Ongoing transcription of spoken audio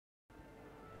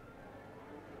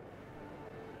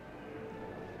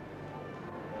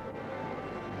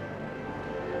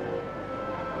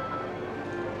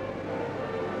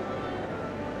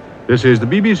This is the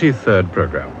BBC Third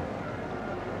programme.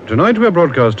 Tonight we're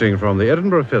broadcasting from the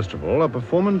Edinburgh Festival a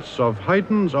performance of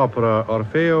Haydn's opera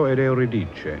Orfeo ed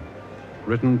Euridice,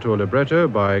 written to a libretto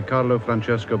by Carlo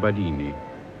Francesco Bonynge.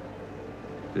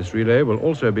 This relay will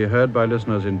also be heard by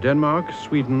listeners in Denmark,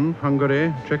 Sweden,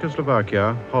 Hungary,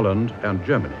 Czechoslovakia, Holland and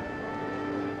Germany.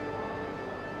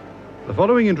 The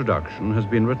following introduction has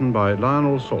been written by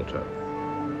Lionel Salter.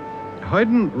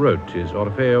 Haydn wrote his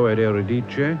Orfeo ed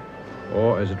Euridice,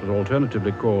 or as it was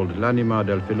alternatively called, L'anima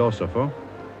del filosofo,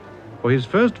 for his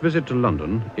first visit to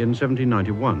London in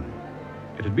 1791.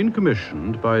 It had been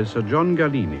commissioned by Sir John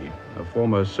Gallini, a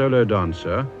former solo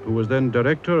dancer who was then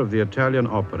director of the Italian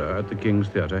Opera at the King's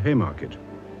Theatre, Haymarket.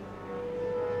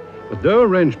 But though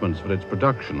arrangements for its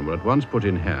production were at once put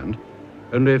in hand,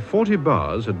 only 40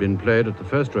 bars had been played at the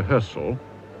first rehearsal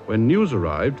when news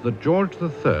arrived that George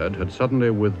III had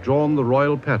suddenly withdrawn the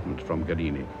royal patent from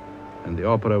Gallini, and the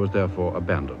opera was therefore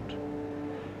abandoned.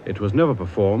 It was never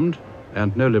performed,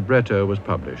 and no libretto was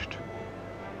published.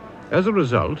 As a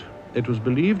result, it was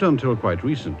believed until quite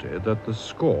recently that the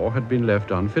score had been left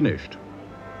unfinished.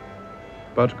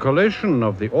 But collation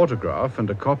of the autograph and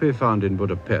a copy found in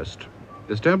Budapest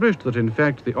established that in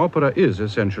fact the opera is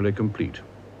essentially complete,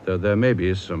 though there may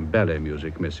be some ballet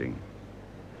music missing.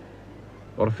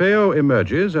 Orfeo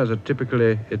emerges as a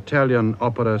typically Italian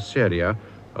opera seria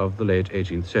of the late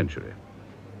 18th century.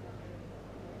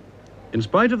 In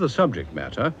spite of the subject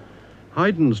matter,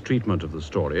 Haydn's treatment of the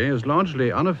story is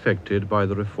largely unaffected by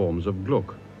the reforms of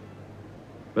Gluck.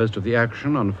 Most of the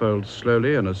action unfolds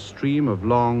slowly in a stream of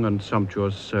long and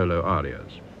sumptuous solo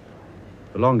arias.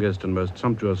 The longest and most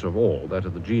sumptuous of all, that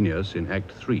of the Genius in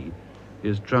Act 3,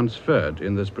 is transferred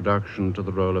in this production to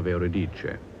the role of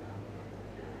Euridice.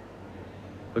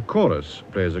 The chorus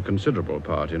plays a considerable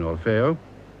part in Orfeo,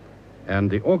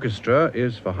 and the orchestra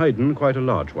is for Haydn quite a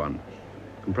large one,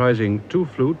 comprising 2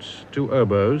 flutes, 2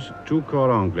 oboes, 2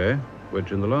 cor anglais,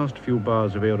 which in the last few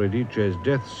bars of Euridice's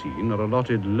death scene are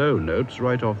allotted low notes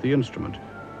right off the instrument,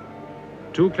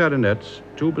 2 clarinets,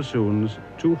 2 bassoons,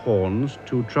 2 horns,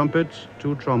 2 trumpets,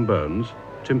 2 trombones,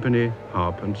 timpani,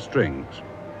 harp and strings.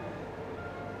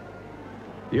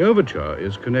 The overture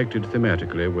is connected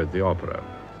thematically with the opera,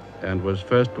 and was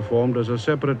first performed as a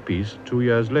separate piece 2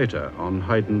 years later on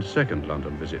Haydn's second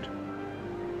London visit.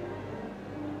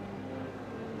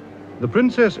 The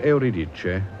Princess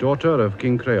Euridice, daughter of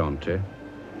King Creonte,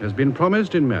 has been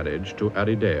promised in marriage to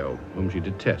Arideo, whom she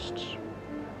detests.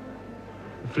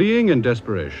 Fleeing in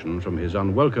desperation from his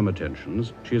unwelcome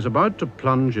attentions, she is about to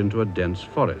plunge into a dense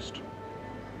forest.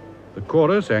 The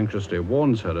chorus anxiously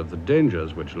warns her of the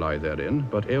dangers which lie therein,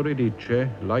 but Euridice,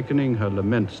 likening her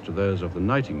laments to those of the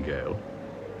nightingale,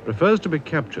 prefers to be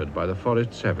captured by the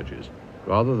forest savages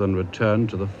rather than return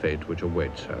to the fate which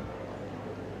awaits her.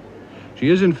 She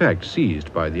is in fact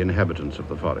seized by the inhabitants of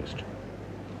the forest.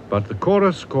 But the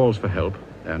chorus calls for help,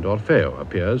 and Orfeo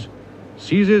appears,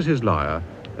 seizes his lyre,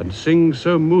 and sings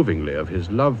so movingly of his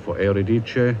love for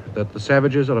Euridice that the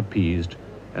savages are appeased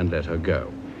and let her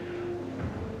go.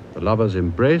 The lovers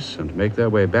embrace and make their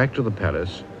way back to the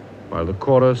palace, while the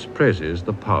chorus praises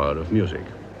the power of music.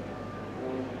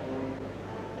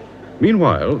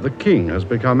 Meanwhile, the king has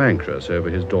become anxious over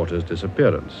his daughter's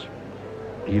disappearance.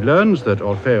 He learns that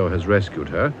Orfeo has rescued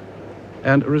her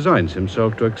and resigns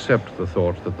himself to accept the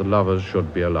thought that the lovers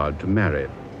should be allowed to marry,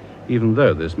 even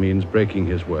though this means breaking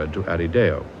his word to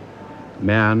Arideo.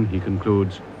 Man, he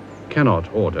concludes,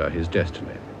 cannot order his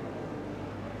destiny.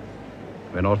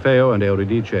 When Orfeo and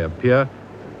Euridice appear,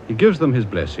 he gives them his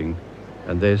blessing,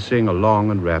 and they sing a long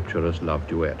and rapturous love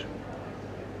duet.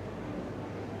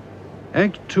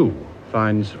 Act 2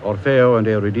 finds Orfeo and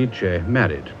Euridice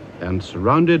married and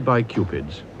surrounded by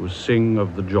cupids who sing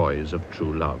of the joys of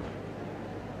true love.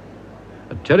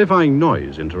 A terrifying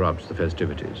noise interrupts the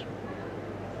festivities.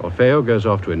 Orfeo goes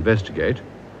off to investigate,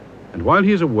 and while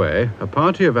he is away, a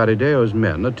party of Arideo's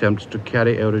men attempts to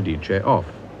carry Euridice off.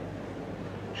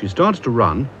 She starts to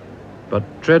run,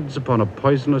 but treads upon a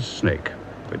poisonous snake,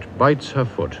 which bites her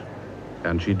foot,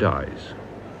 and she dies,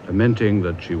 lamenting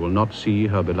that she will not see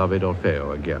her beloved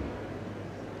Orfeo again.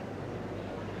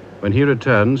 When he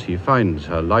returns, he finds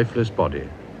her lifeless body,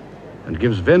 and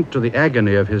gives vent to the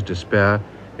agony of his despair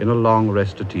in a long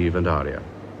recitative and aria.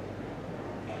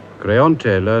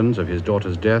 Creonte learns of his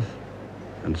daughter's death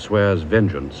and swears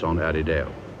vengeance on Arideo.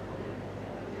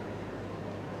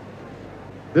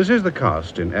 This is the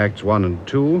cast in Acts 1 and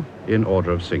 2 in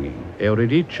order of singing.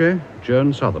 Euridice,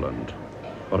 Joan Sutherland.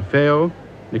 Orfeo,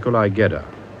 Nicolai Gedda.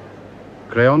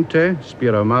 Creonte,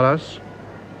 Spiro Malas.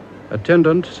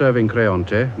 Attendant serving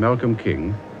Creonte, Malcolm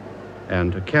King.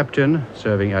 And captain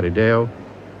serving Arideo,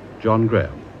 John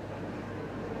Graham.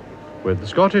 with the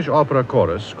Scottish Opera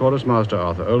Chorus, Chorus Master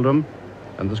Arthur Oldham,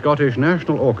 and the Scottish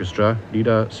National Orchestra,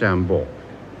 leader Sam Ball.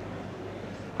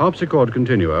 Harpsichord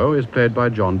continuo is played by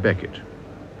John Beckett.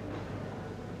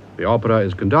 The opera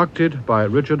is conducted by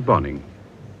Richard Bonynge.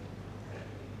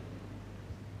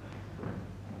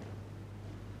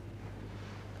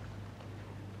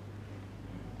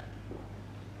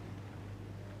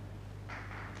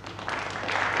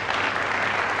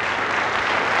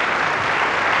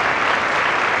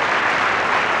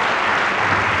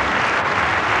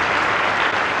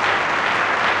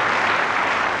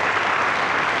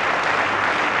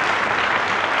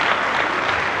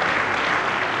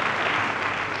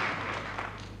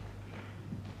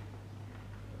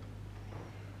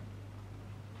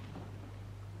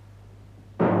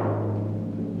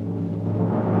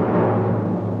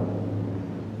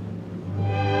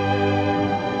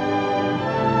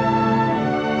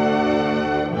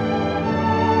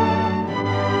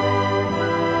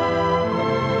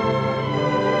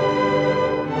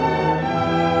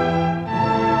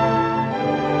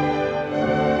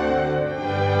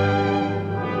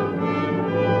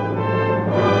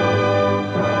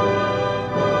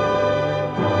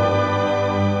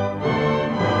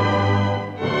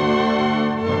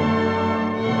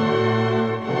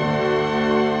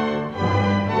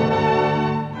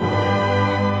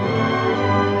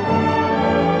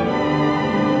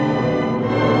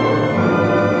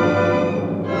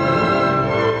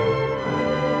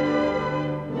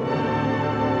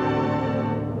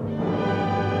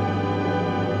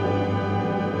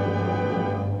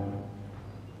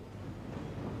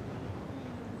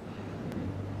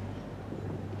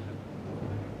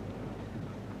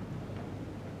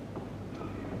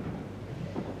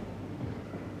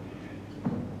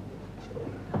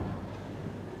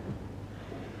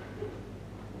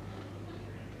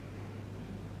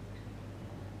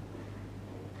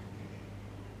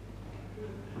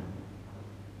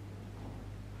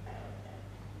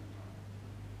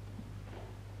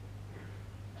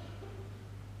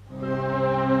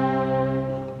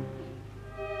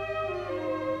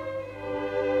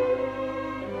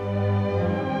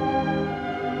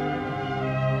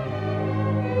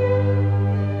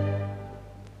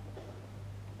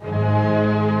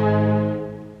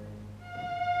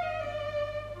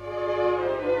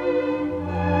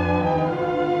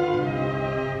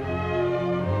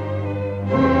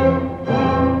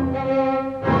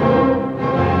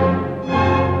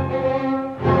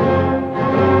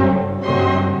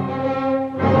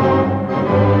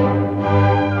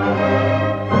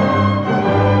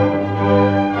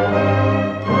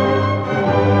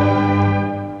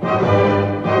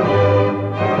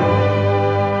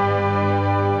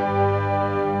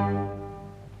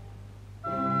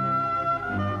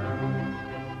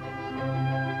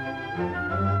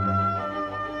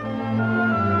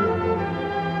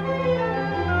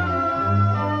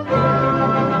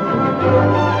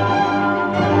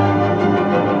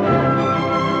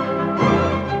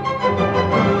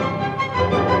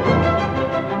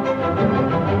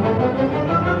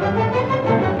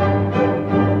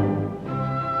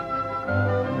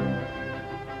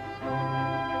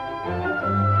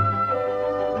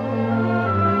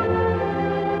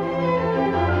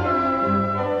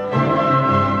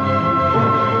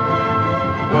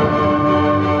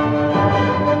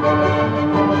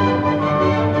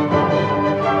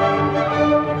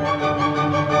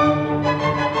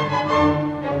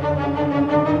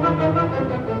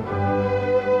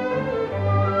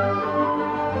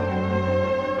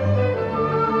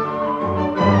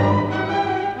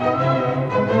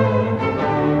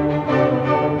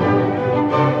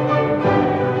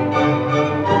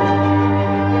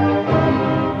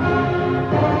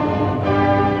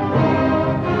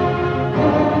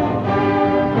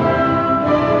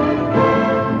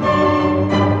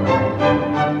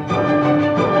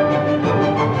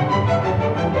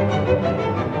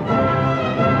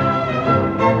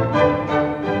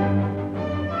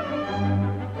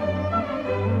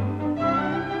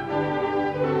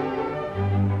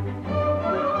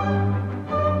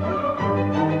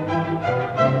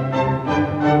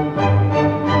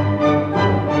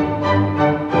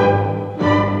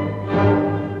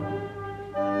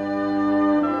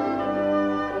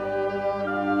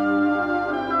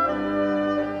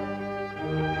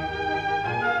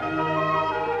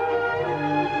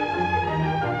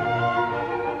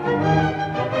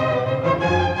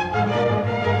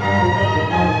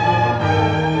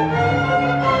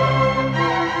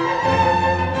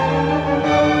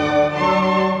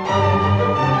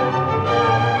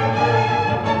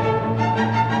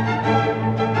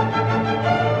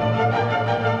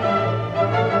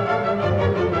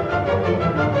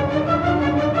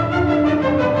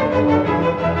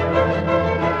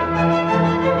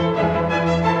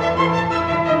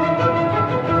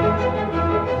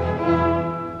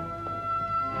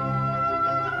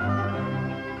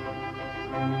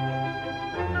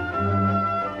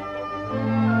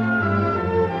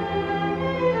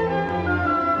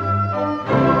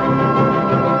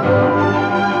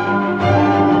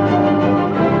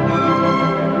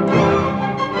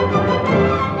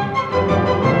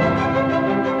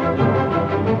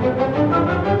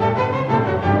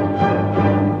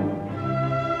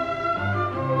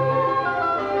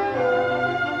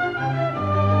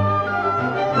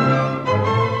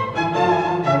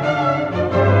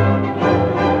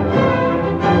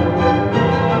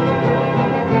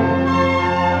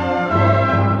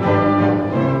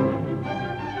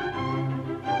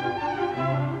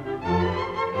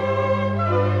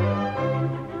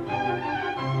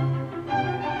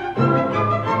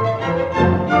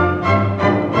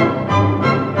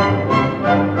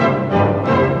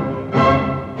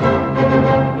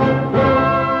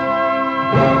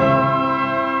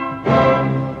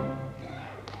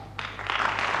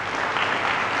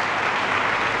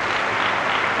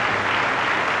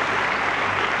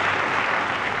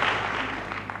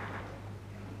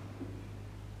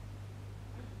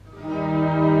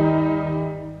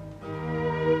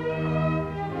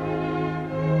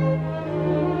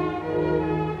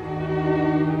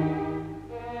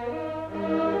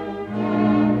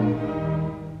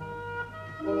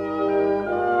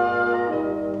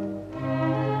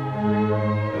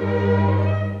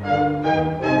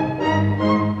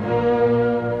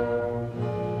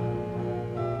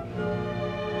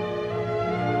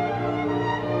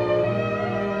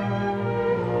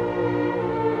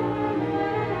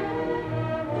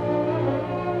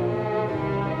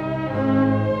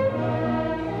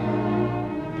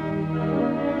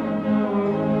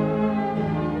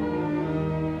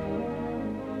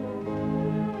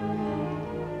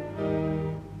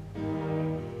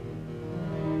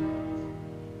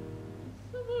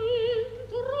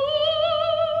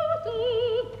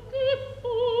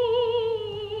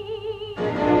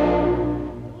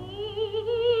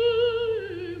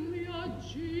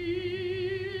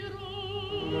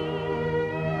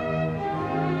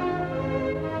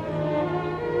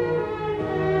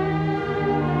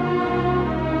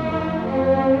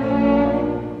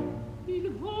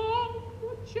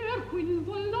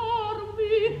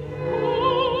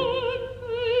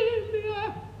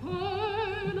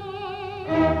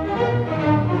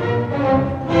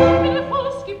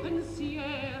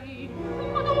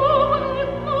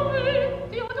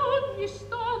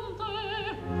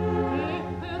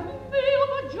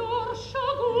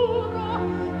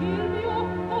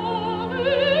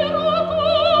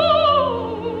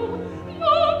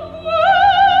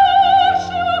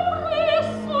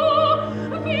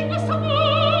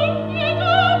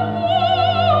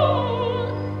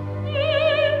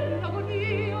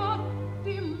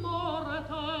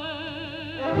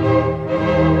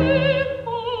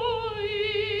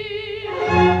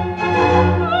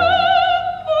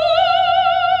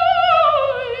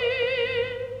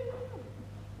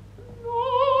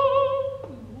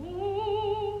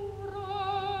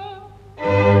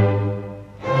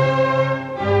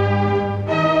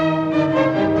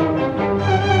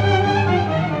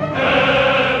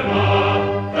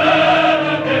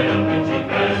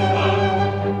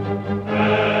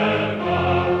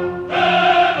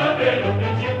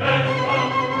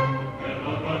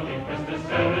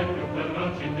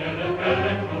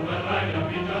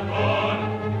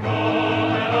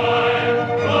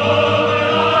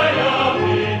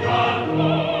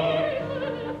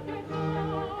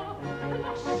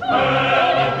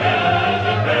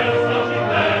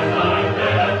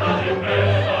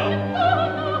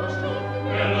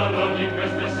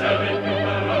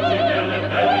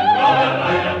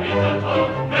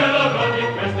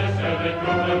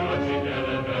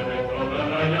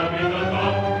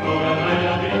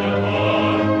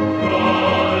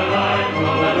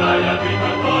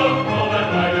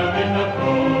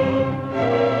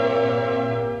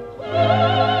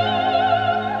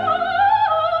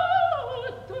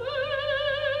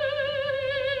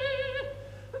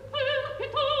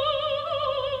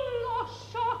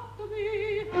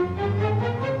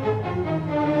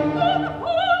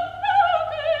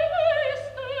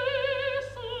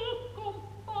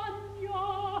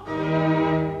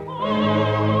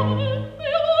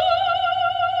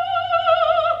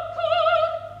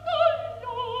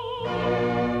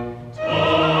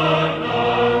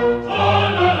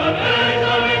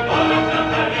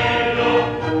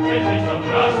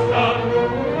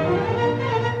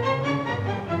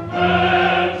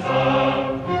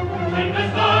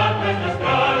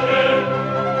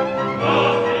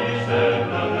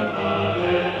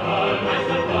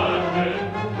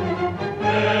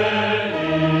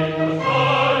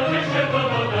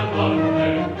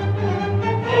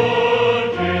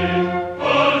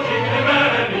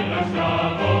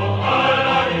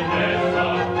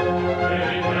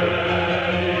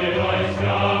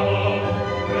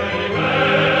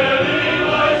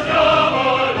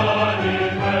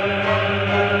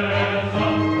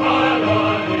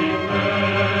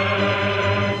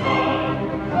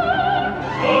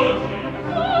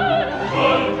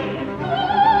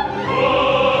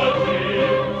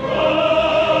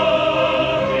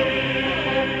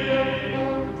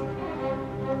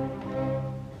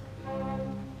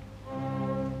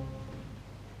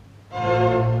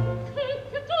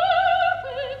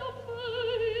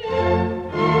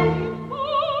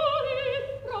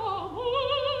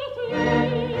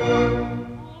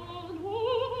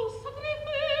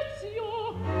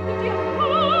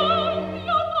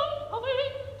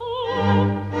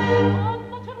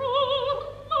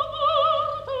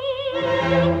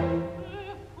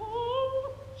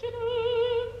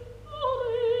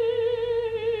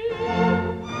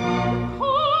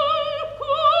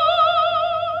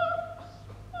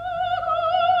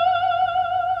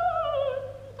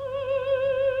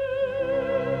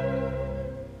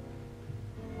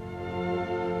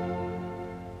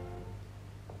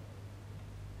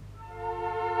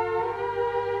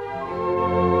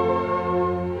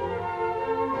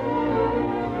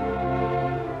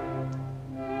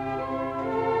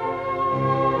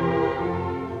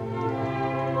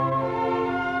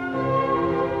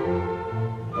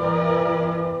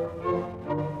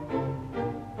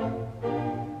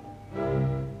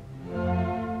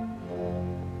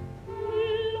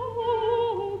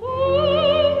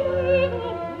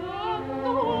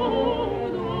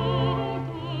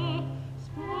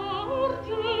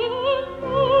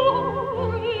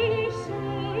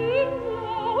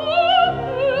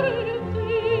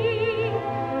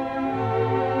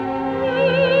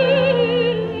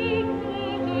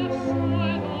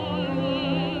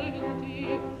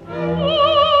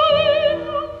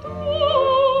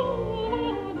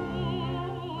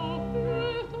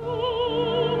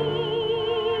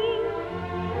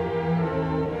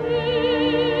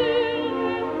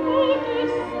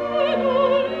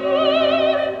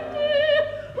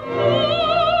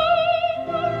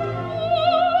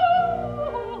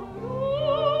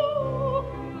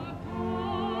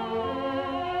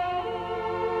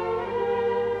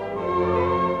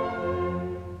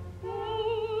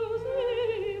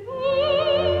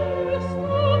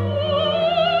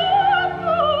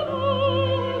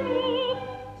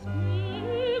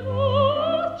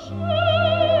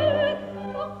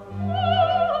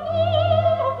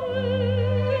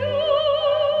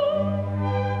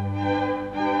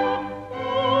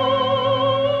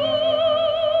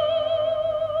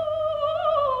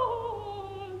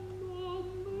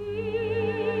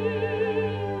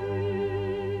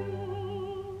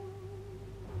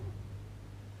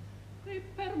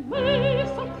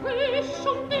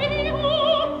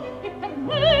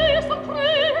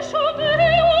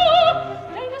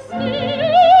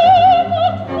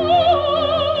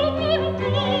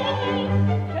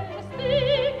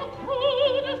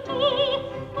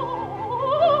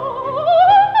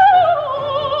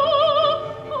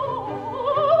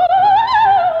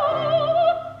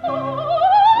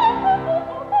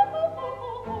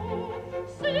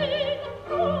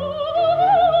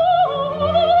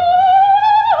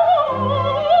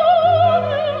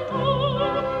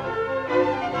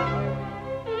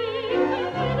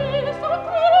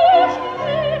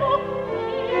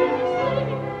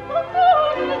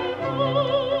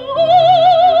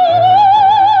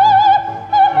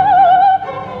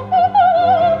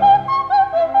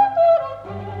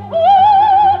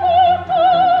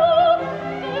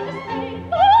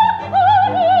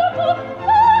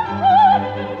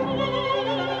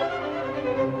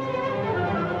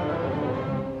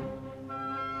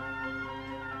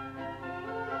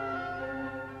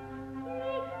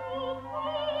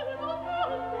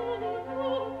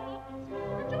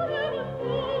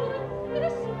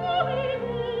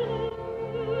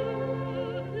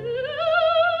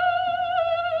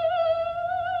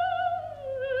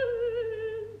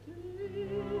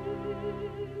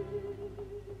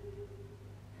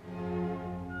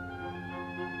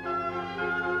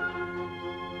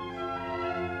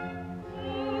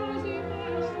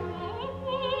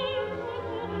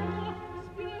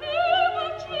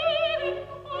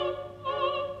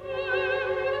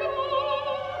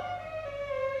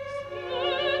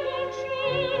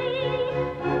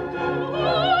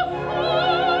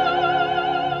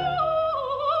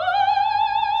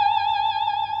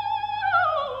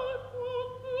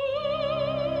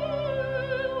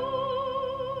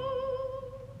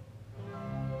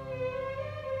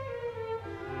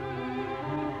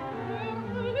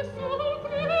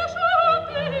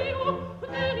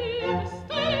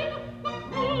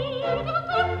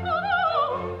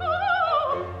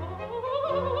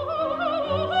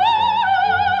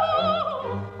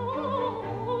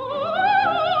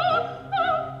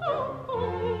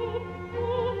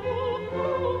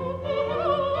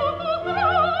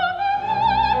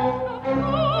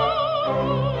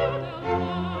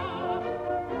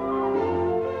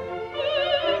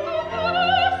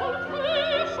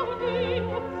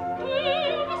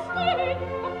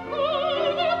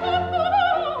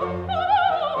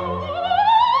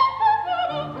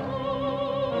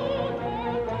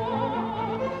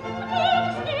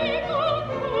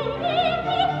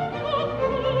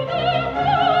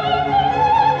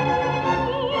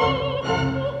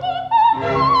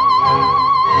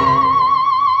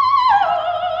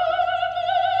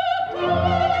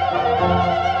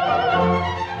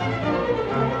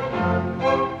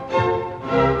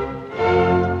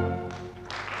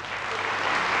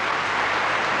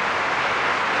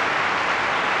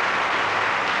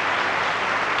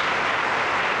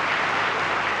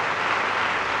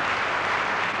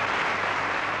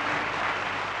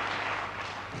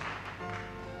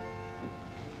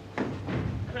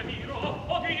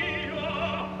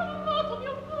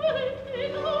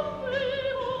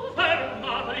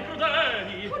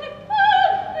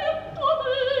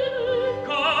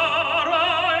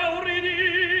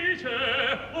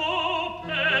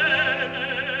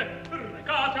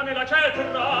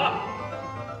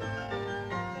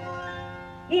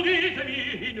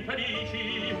 Uditemi,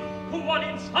 infelici, qual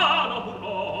insano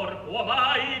furor può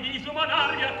mai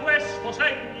disumanarmi a questo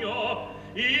segno?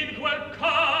 In quel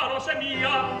caro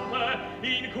sembiante,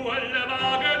 in quelle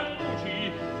vaghe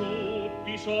luci,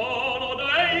 tutti sono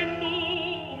dei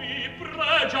numi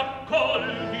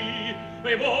pregiaccolti,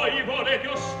 e voi volete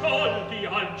ascolti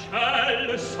al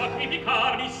ciel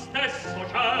sacrificarmi stesso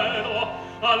cielo,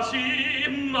 al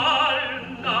sì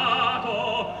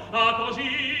malnato, a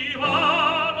così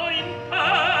vano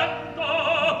intento,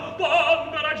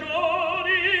 donde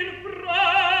ragioni in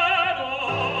freno.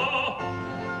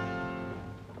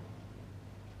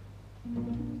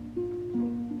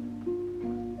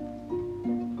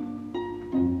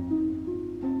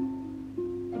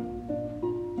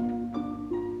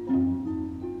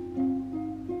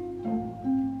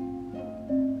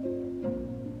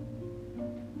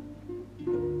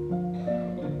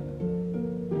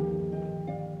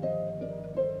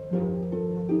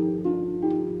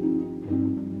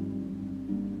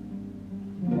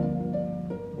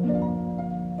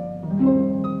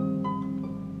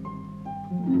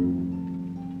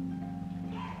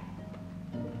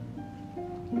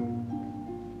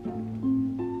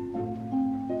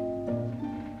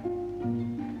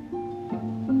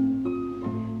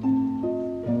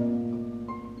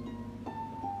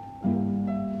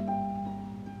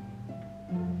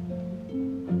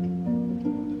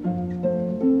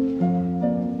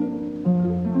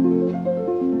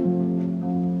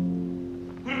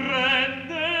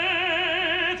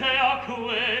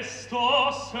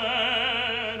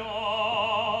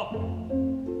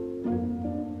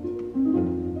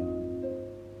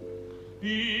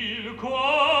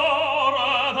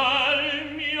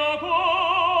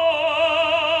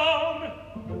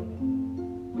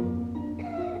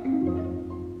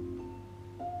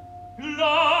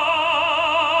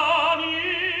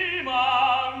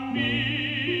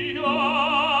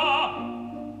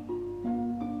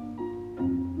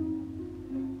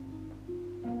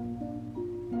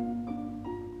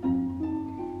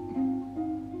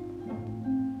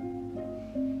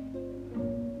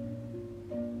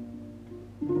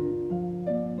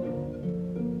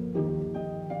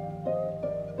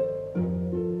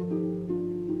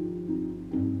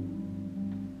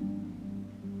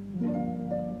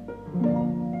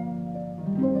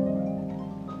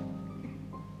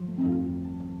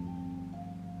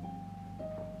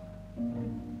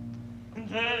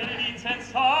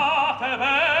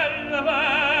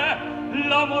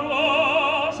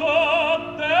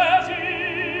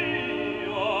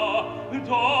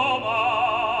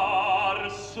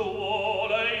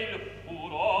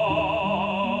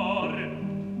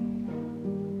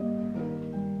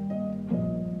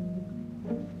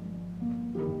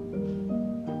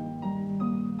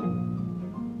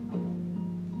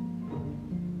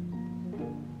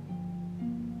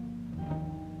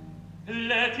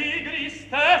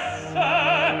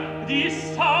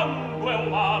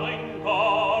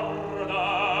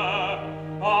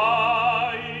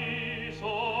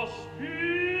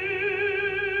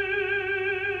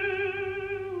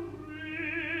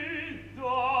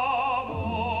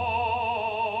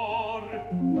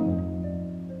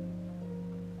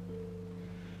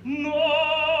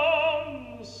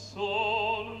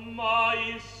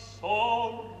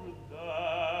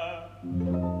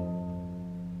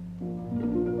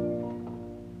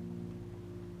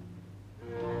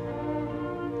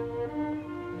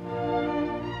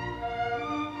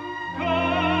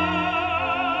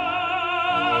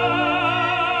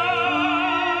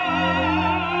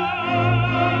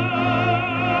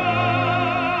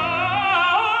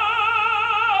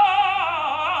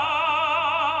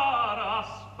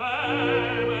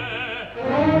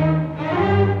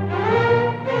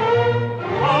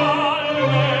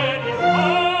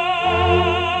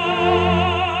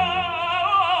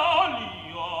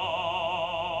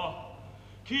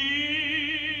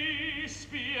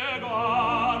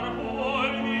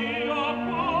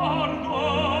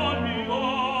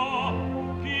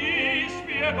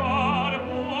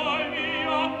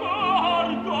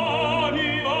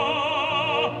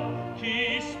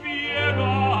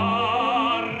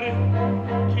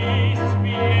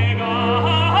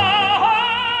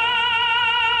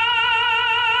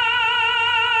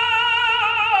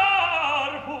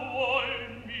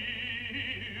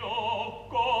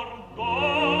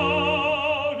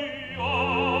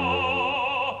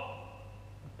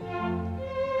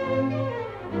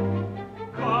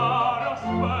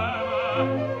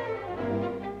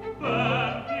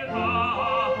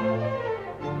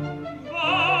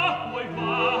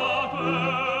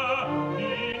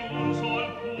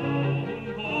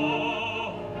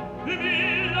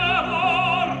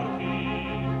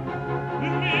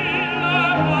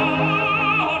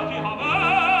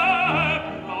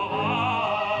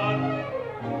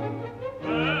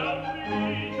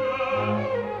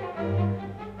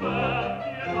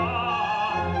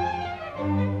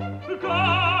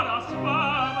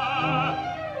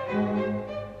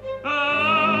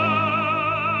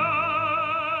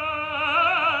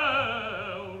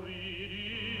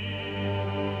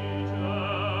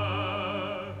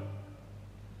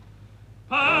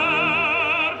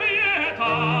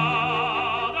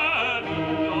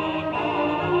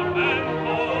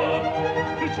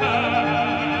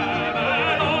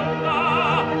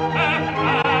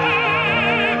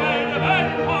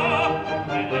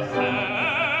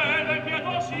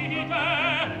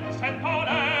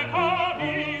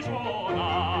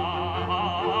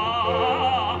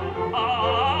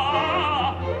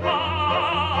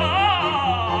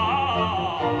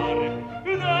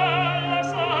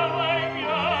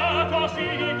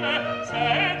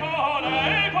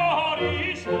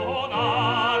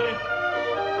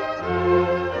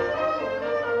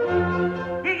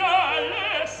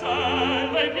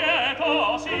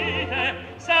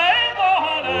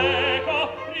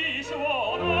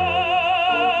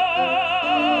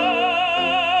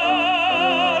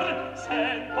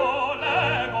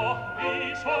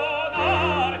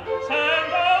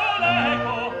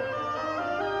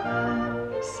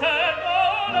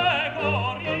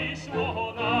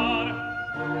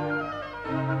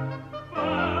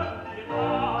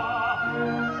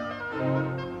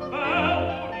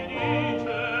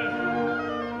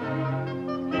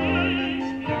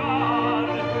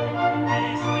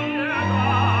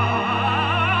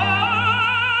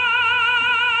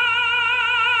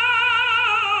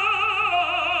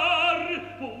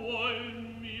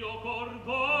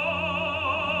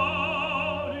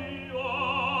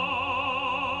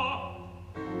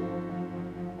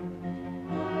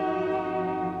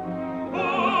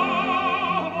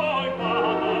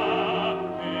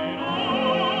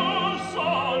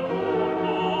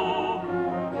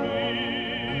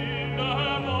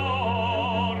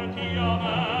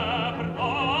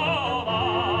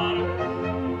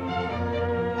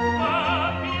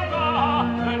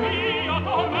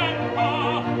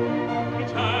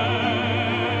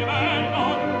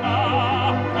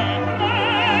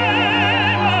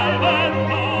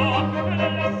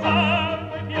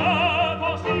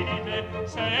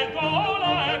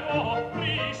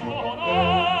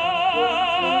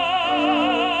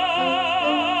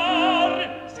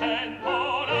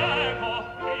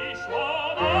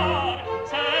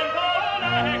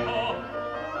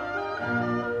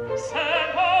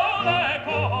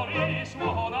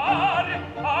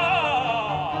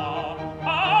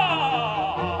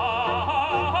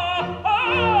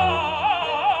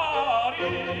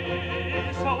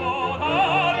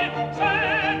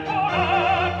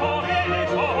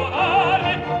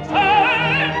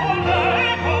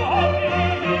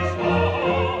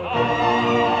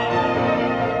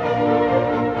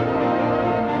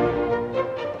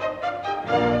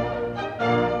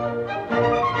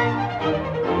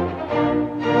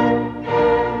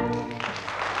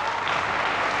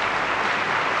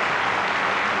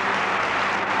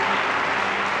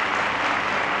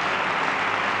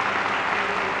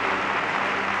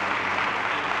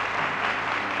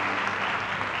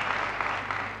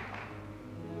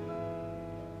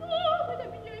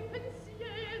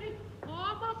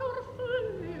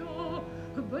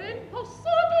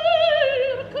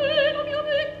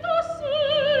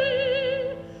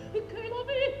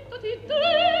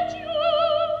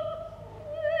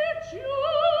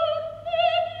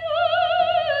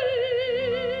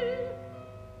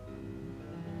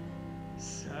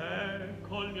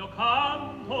 col mio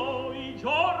canto i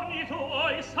giorni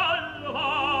tuoi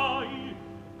salvai,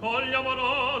 con gli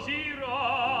amorosi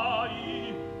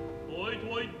rai, coi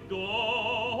tuoi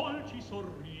dolci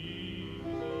sorrisi,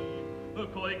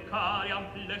 coi cari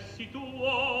amplessi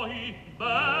tuoi,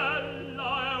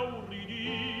 bella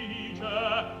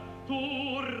Euridice,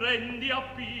 tu rendi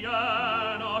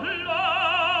appiena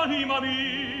l'anima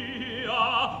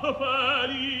mia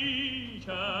felice.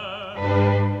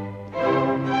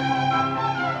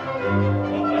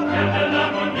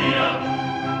 Dell'armonia,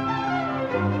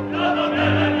 la donna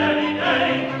degli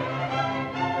dei,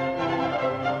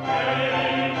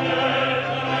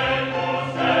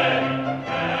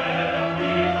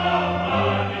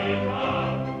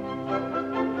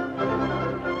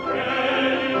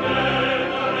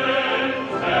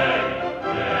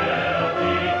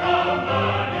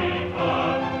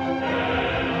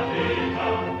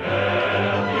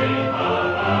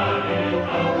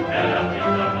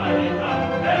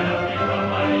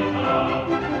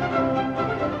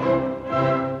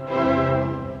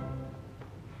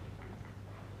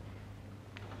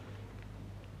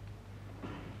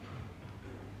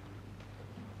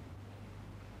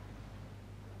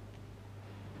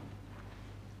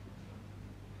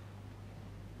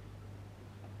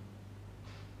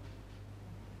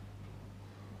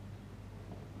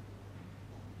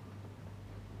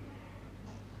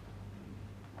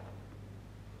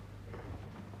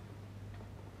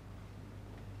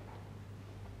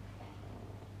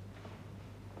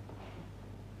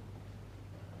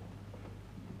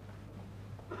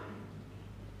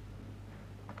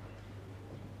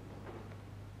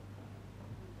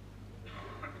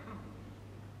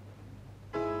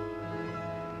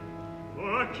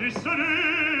 chi sa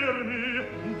dirmi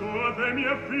dove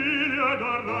mia figlia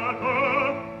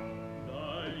adorata?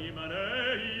 Dagli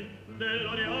manei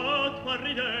dell'oriato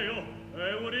arrideo,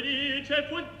 Euridice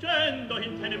fuggendo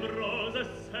in tenebrose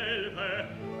selve,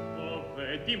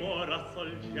 ove dimora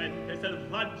solgente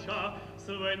selvaggia,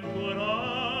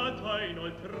 sventurata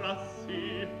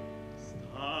inoltrassi.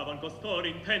 Stavan costori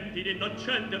intenti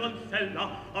d'innocente donzella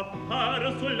a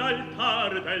far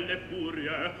sull'altar delle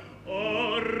furie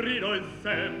orrido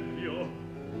esempio,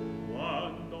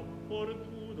 quando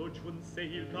opportuno giunse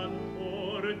il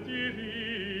cantor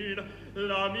divin,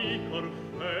 l'amico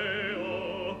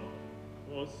Orfeo,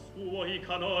 o suoi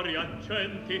canori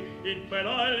accenti in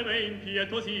quell'alme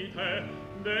impietosite,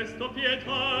 desto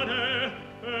pietane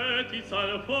e ti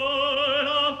salvò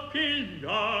la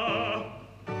figlia.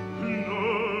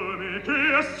 Nome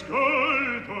che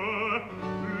ascolta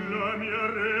la mia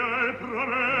real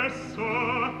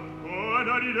promessa,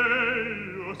 da di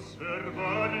lei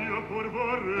osservario pur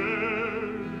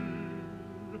vorrei,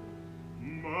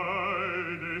 ma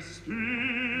il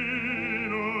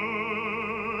destino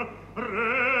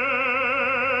resisti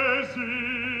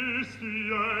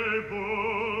ai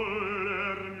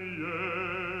voler miei.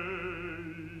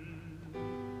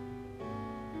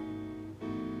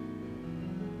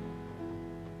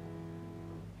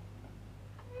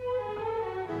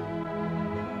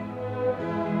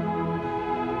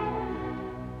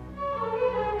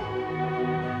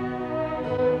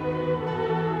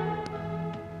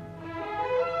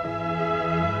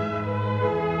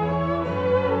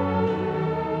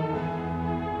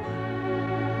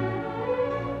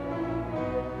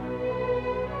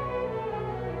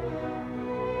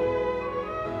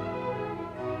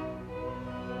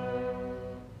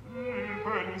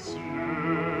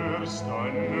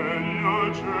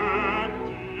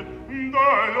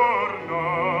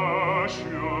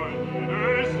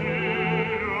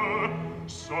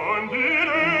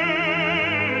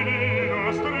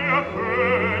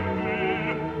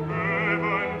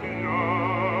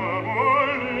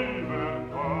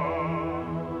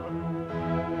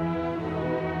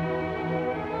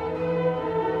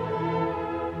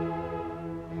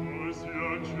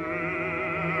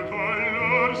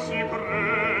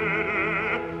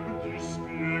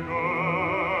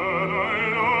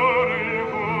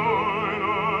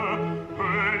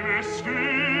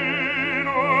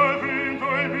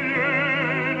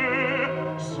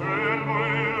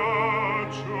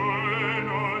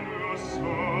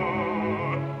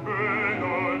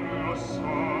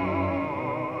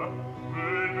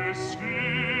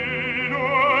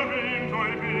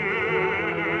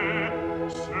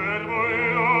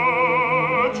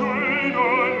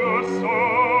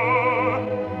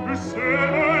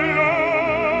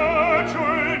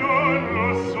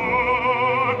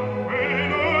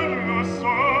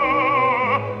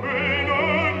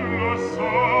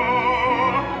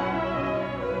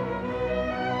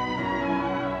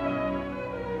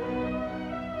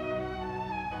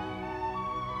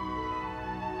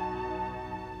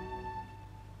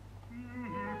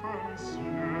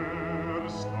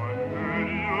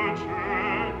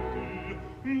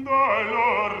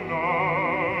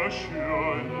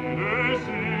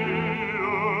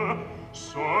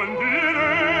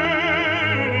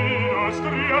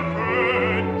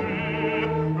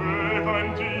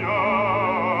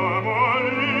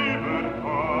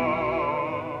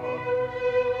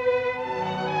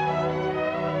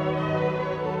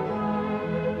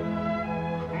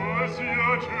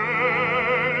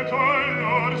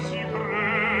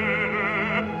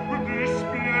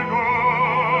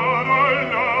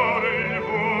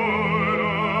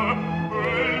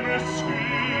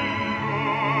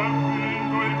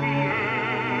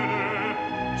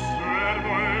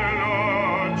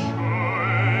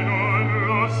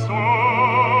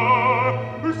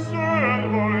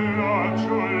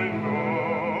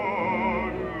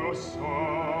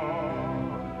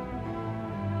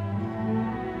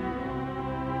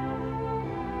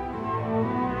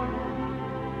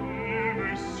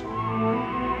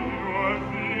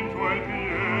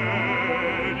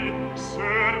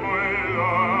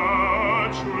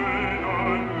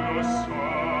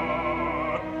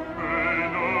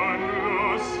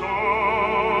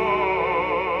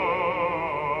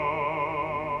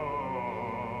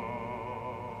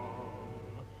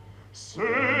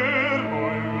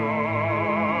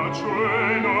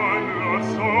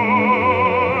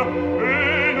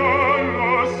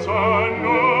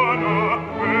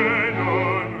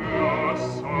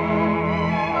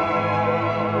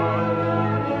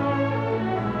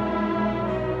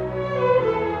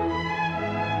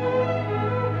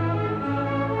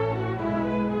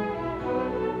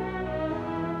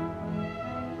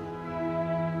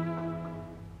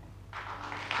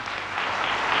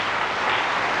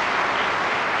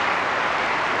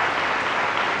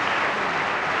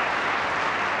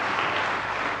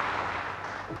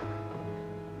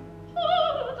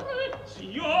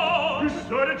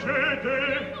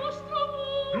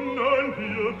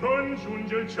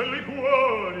 congiunge il cielo i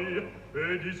cuori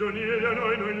e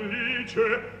disonigliano in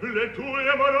lice le tue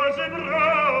amorose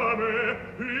brame,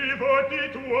 i voti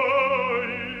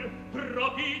tuoi.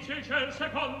 Propice il ciel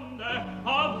seconde,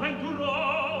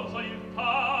 avventurosa il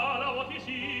talavo ti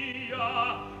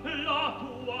sia, la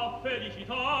tua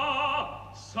felicità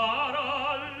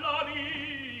sarà la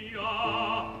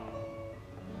mia.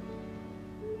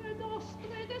 Le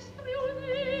nostre destri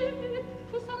uniti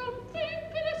saran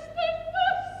finché le stelle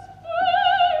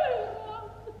sferan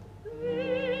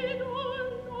in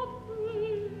una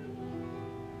fila.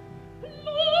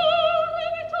 Loro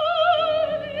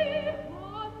vitali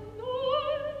a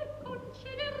noi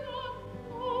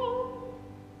concederanno.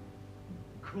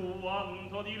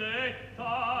 Quanto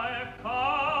diletta e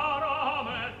cara a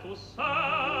me tu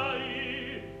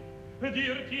sei,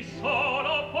 dirti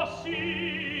solo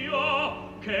possio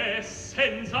che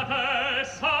senza te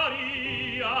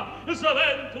saria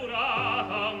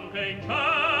sventurata anche in ciel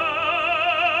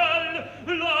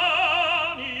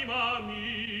l'anima mia.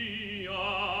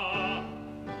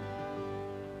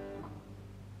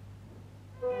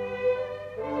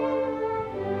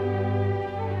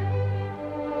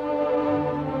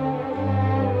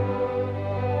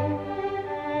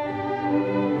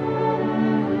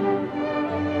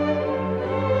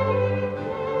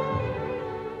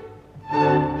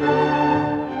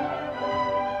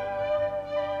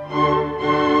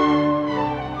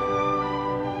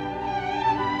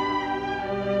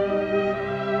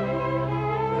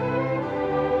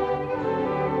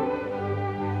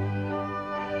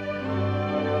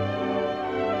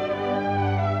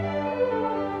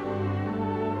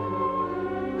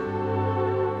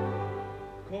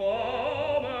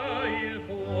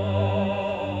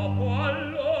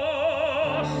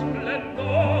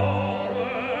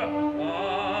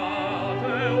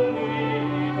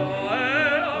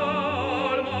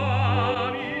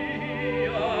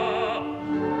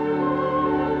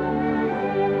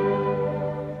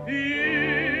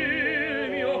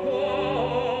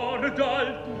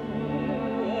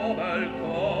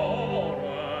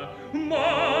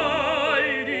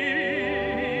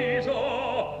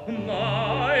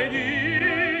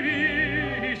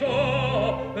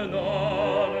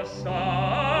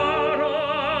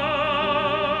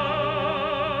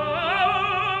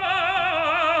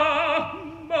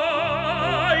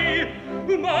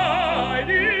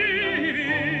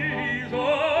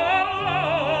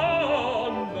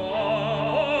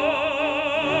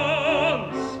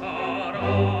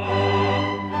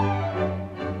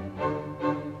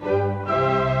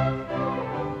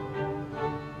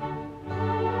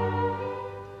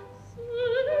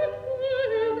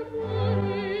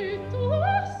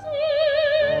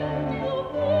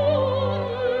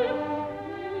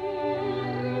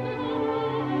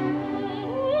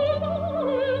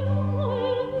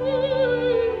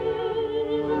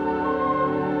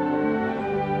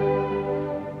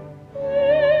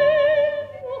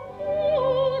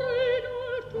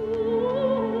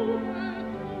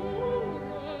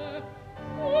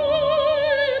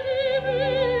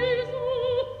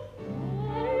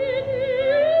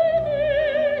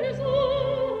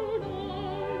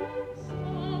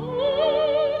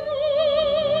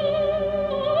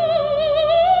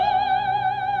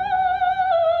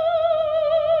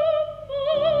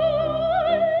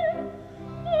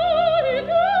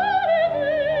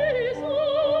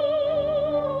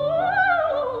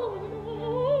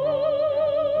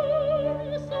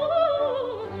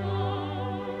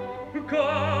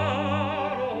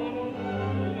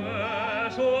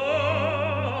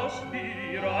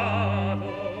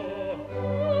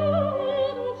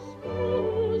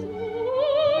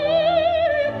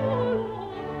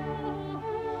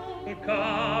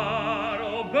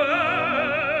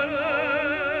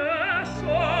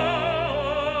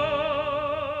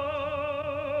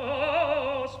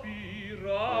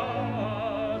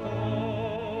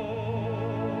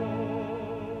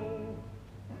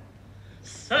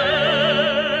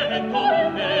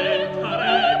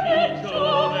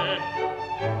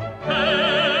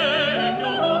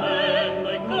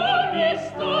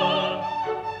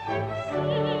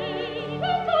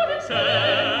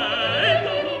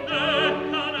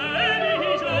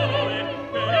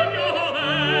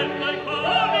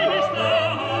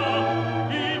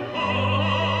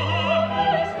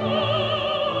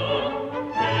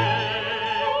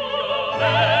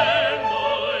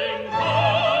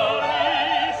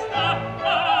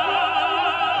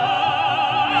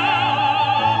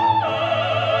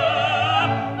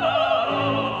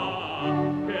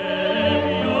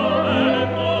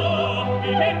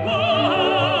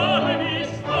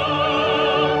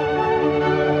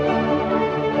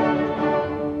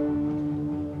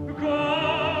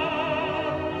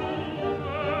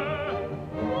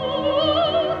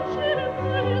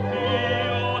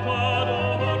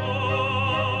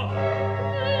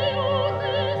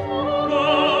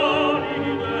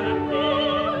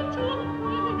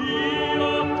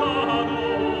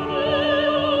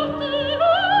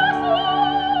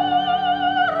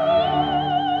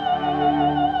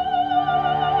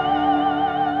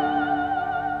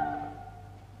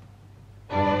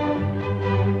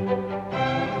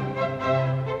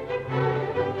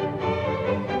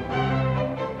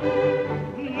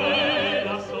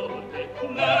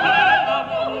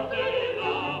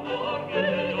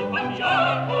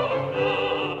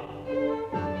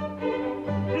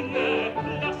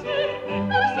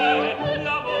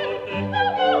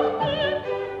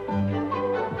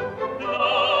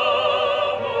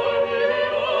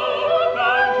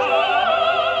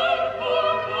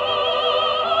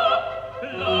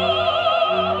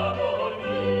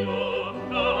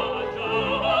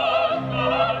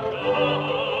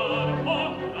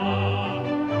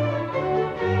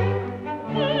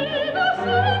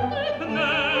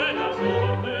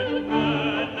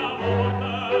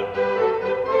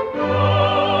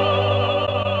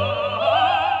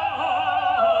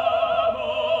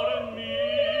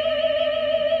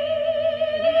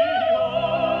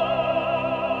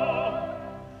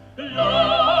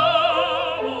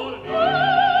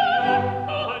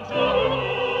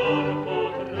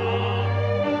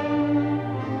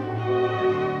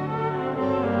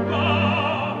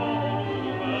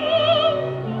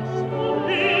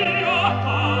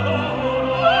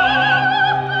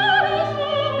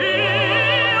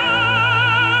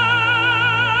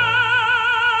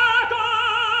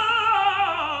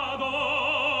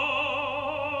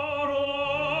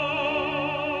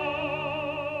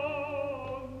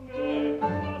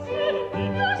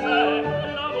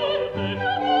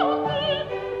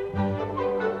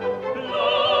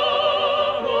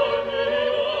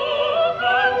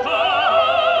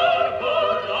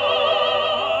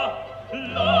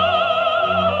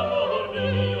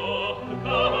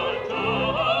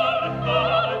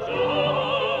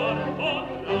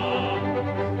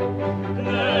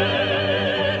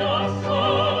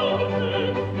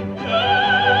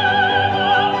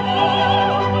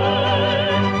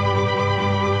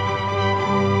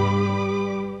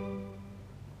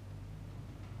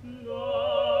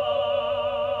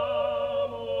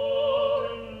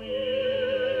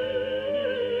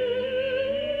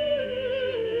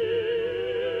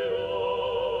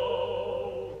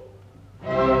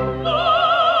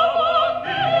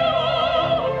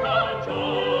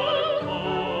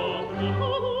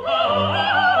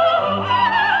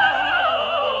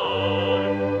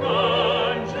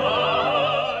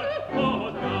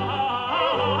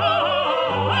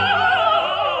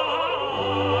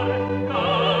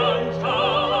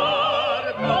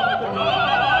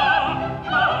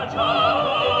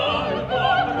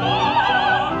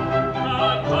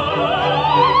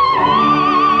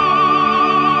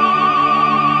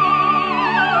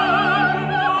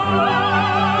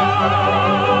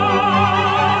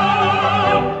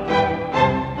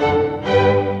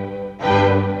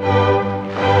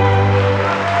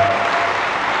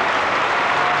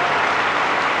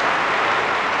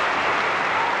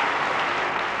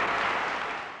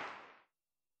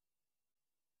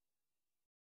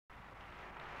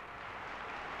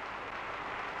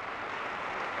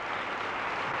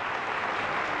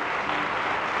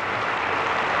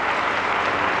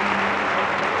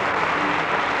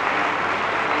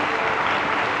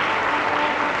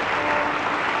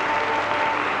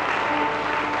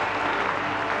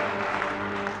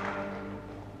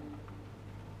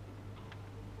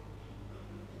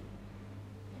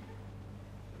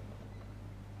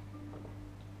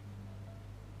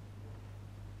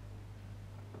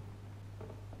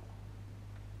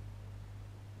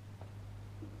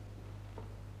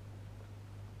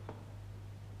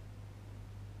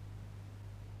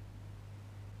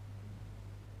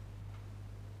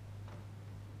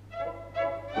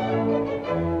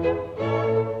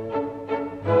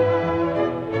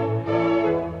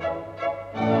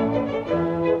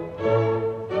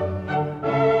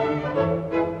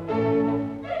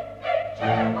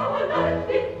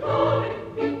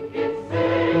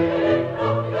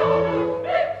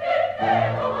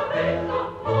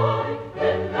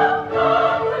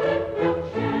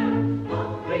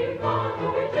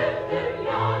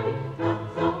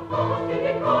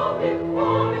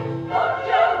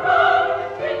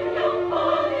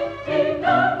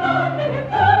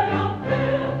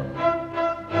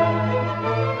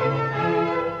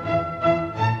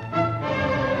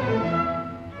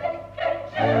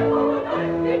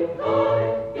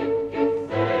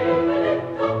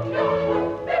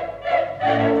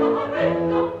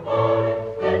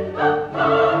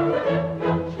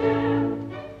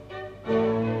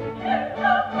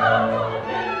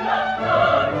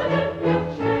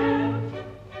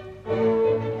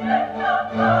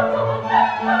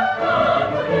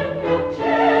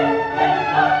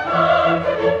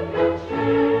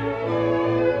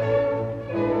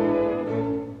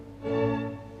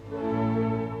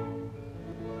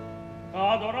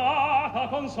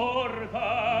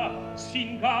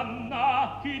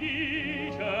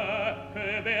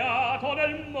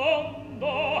 nel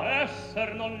mondo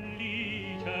esser non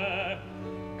lice,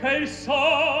 che il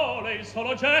sole, il solo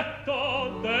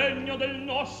oggetto degno del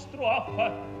nostro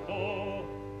affetto.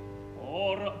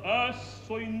 Or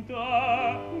esso in te,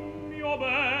 mio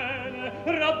bene,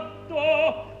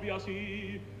 raddoppia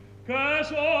sì, che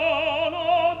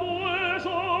sono due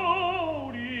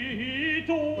soli i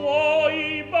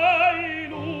tuoi bei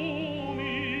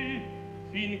lumi,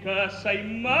 finché sei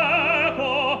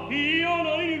meco io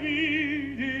non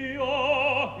invidio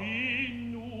i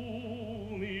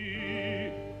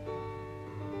numi.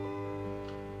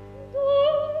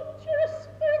 Dolce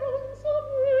speranza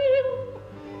mia,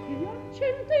 gli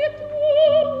accenti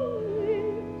tuoi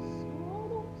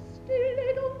sono stille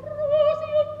ed ombrosi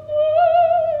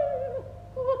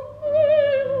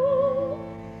Orfeo,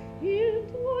 il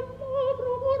tuo labbro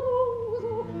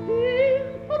amoroso, il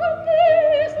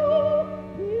paradiso,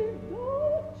 il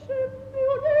dolce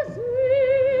mio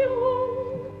desio,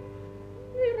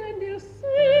 mi rende il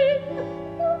sen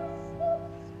la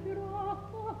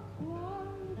sospirata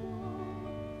calda,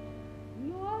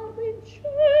 l'alba in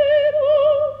cielo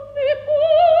mi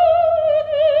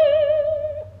pone,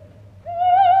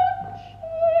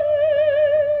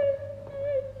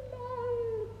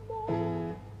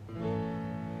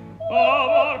 e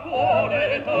Amor buona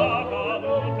età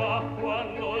caduta,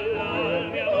 quando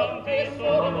l'albi amanti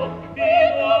sono,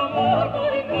 vivo amor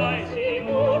non mai si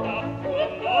muta,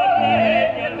 quando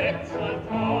regna il mezzo al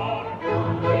cor.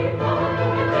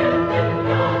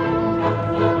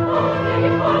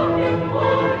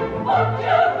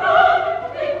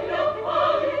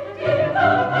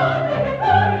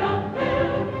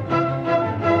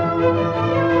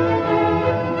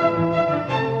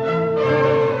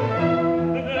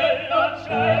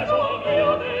 Dell'acceso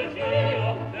mio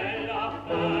desio,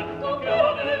 dell'affetto che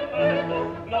ho nel petto,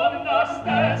 l'onda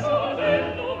stessa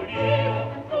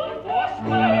dell'oblio, non può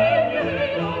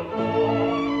spegnere l'amor.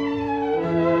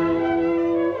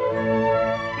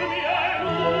 Miei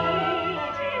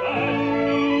luci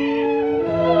belli,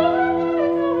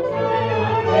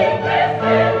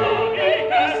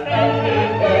 amiche stelle,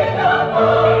 che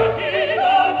l'amor, che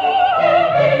l'amor,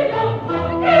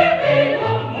 che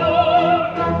l'amor.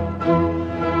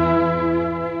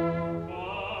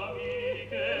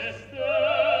 Amiche stelle,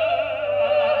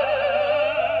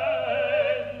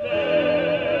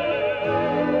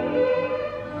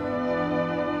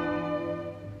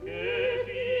 che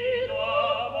fino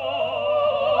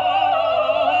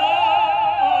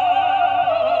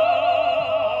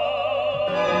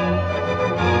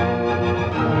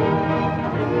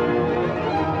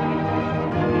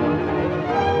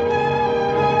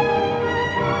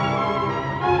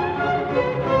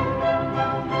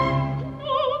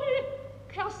nomi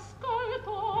che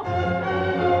ascolto,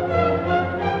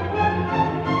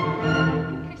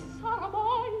 che sarà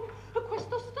mai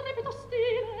questo strepito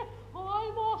stile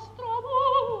al vostro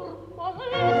amor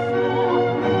molesto?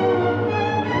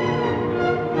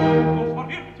 non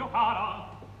sforbirti, o cara.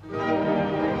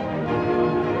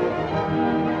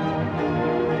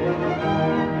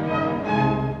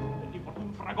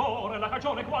 Dell'importun fragore la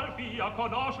cagione qual fia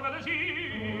conoscere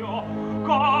desio,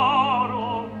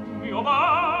 caro mio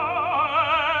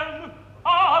ben,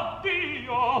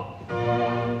 addio.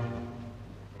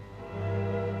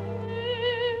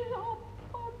 E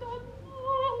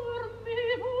abbandonarmi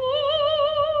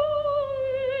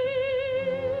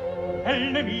voi. È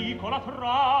il nemico la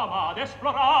trama ad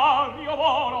esplorar io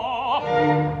volo. E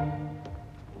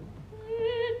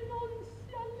non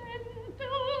si allente al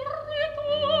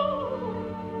ritorno,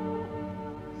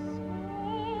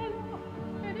 sola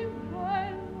ed in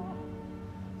bello,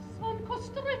 son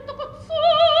costretto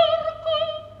cozzar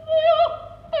col mio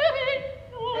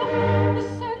peregno,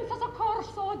 senza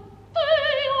soccorso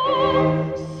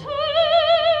Dio, senza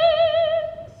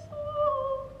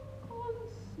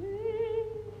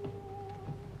consiglio.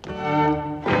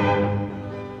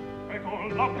 E con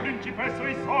la principessa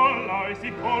Isola e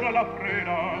si cora la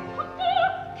preda.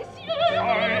 Che siete?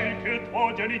 Sai che il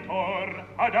tuo genitor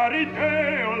ad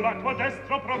Arideo la tua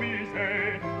destra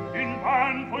promise, in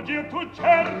van fuggir tu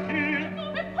cerchi,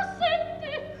 Dove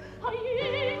possente?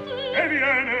 Aiete! e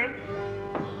viene,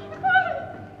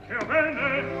 che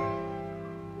avvenne,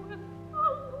 Due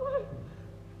sangue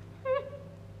e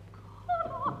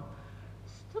cara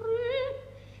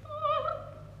strisciar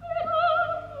per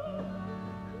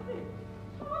le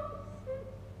anse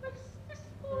queste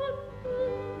spalle.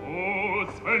 oh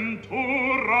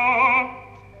sventura,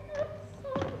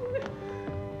 Sangue,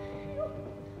 io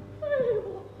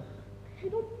temo che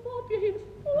non m'abbia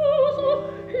infuso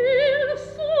il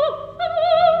suo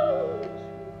feroce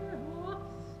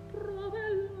aspro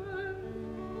veleno.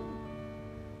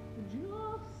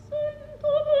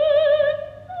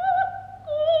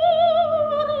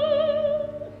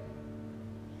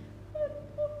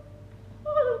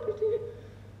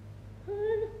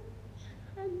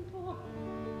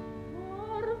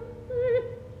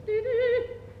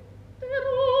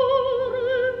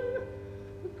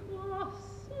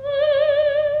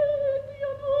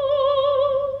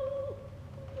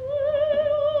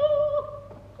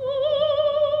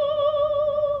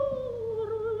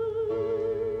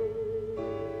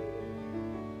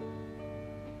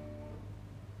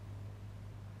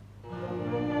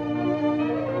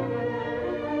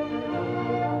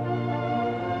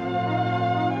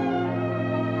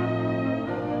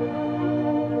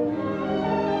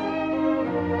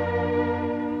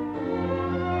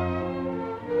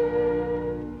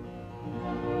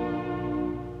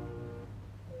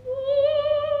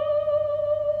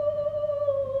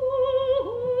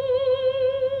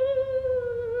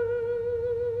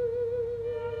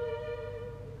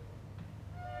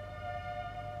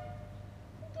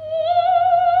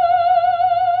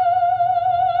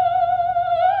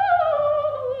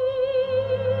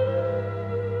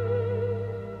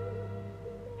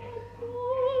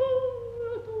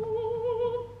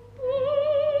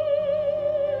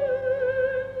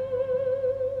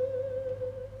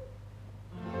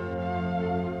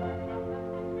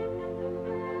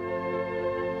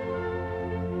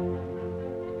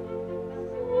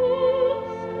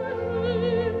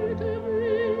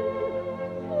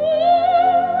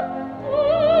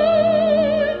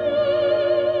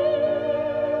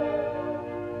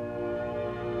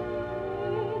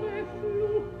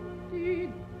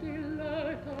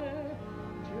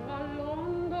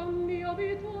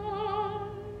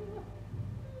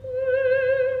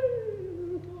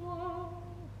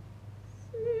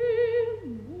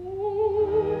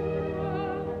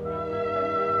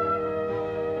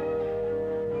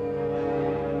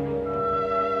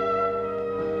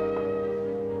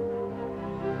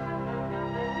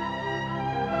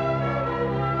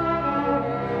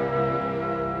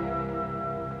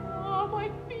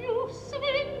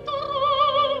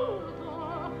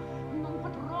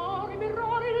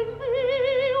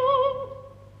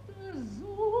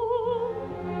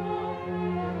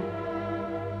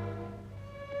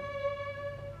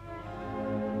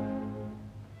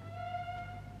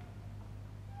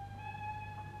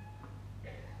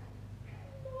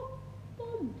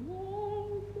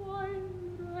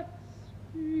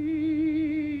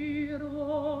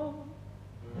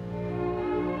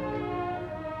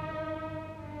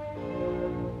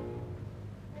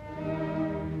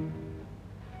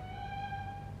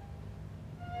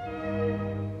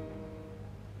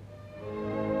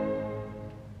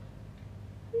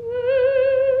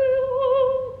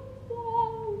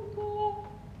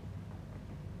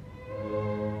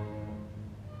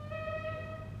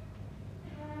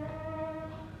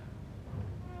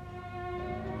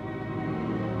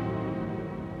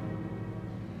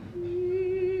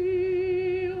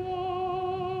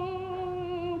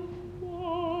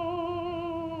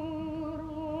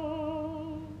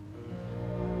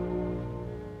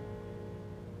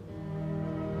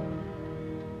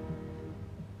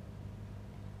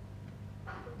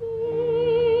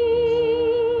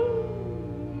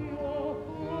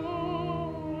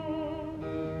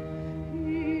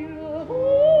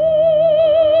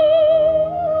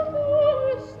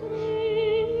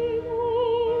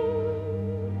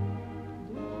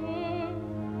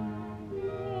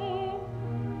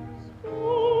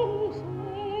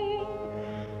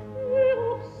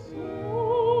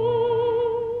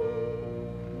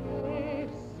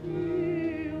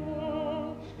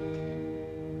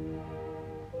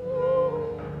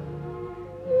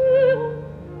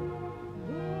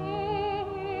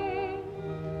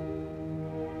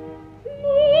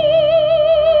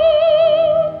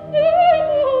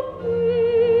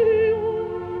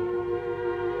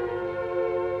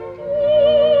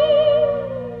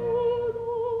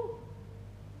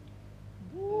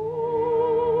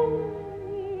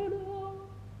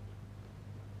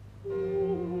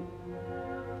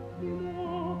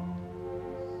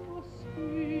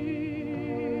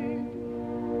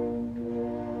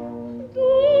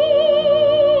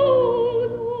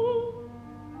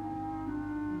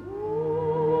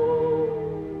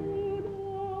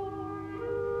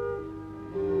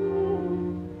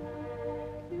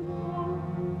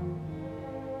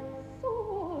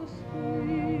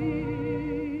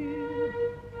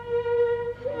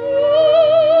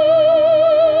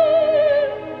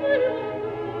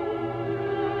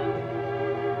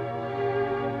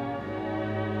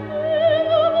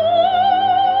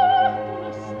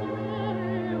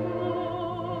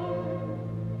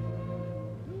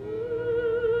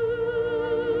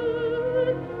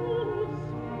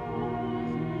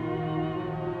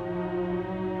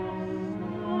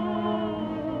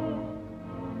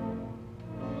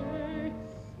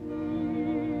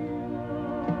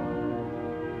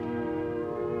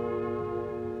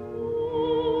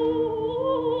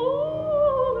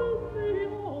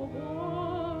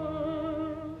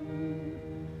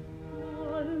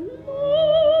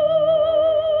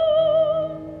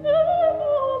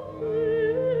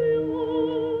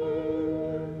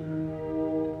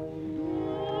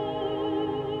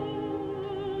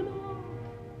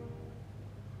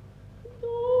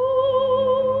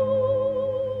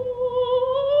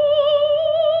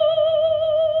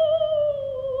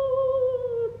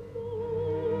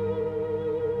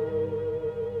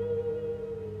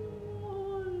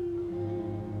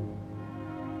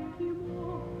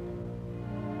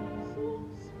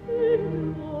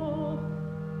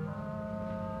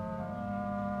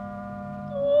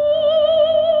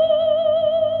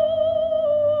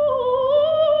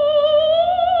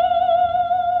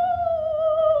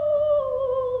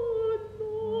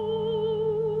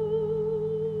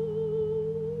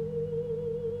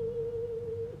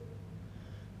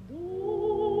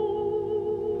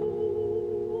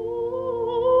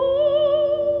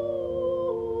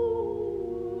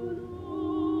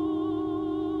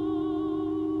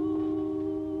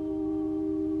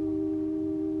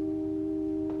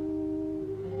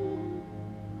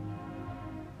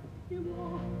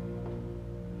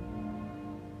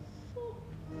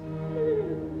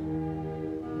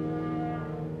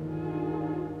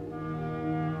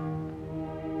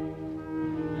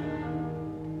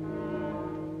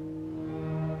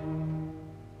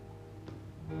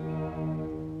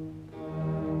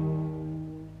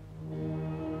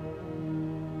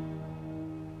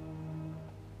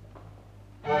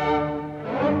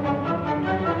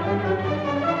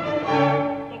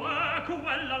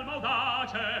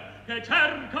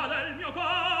 cerca del mio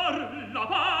cor la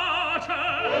pace,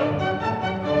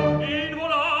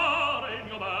 involare il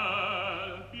mio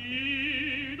bel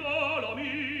idolo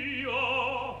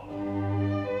mio.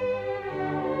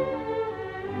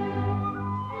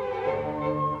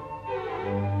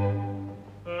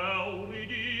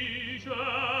 Euridice,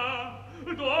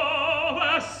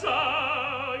 dove sei?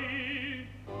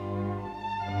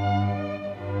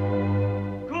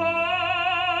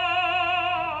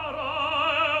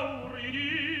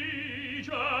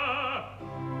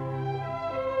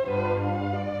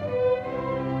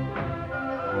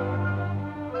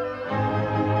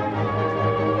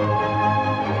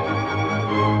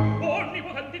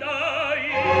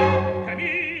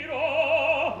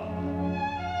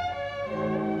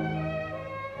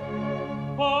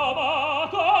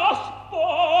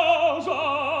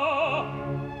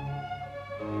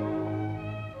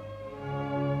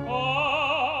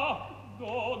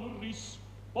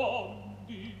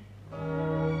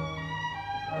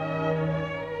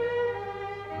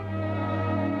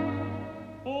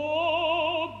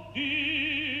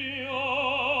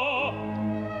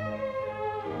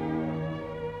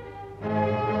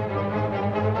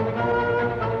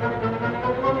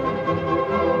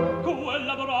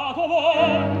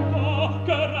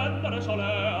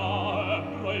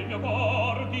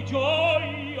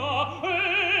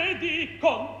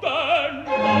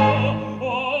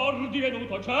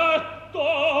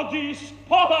 Oggetto di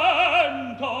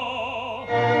spavento.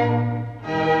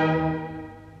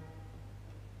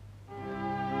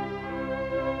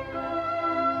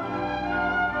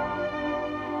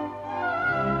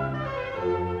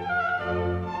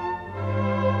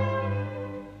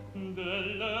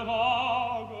 Delle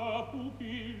vaghe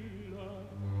pupille,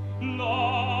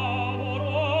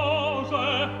 lavorose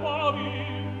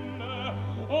faville,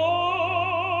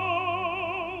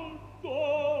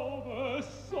 dove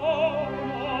sono?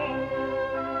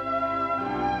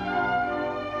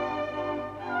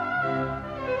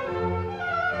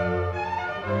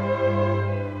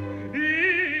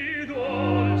 I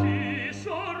dolci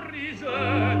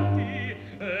sorrisetti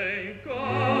e i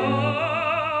cari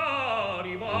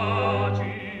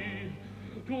baci,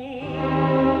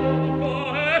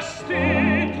 tutto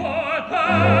vestito è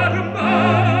per me,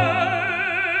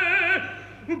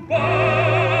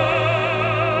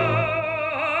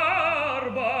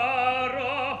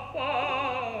 barbara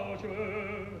pace.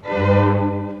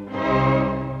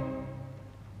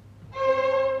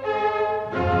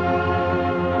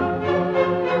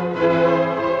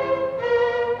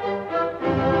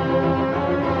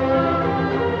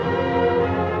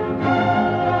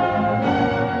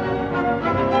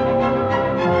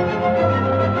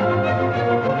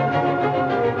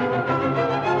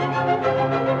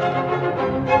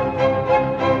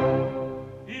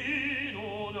 In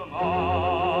un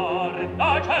mar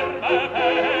d'acerbe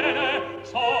pene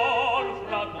son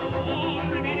fra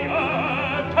turbi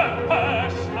e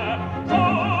tempeste,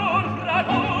 son fra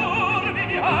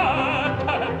turbi e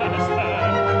tempeste.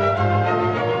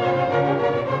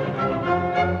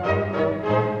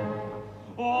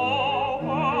 Ho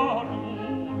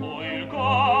perduto il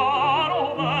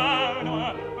caro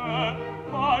bene e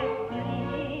mai più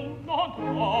non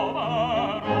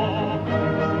troverò.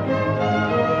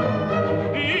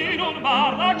 In un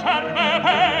mar d'acerbe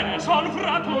pene son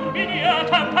fra turbini e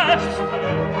tempeste.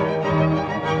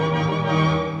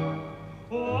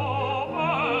 Ho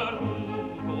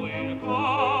perduto il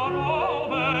caro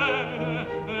bene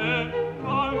e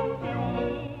mai più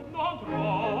non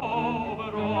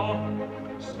troverò.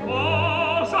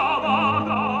 Sposa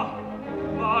vada,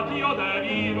 ma ch'io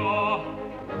deliro.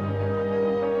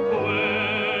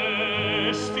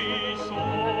 Questi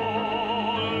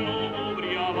son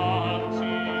lubri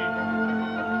avanzi,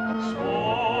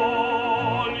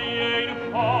 spoglie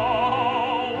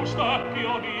infauste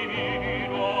ch'io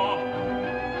divino,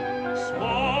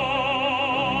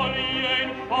 spoglie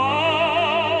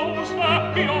infauste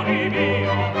ch'io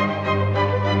divino.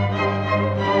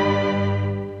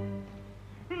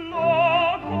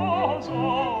 La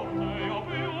consorte io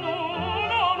più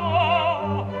non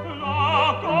ho,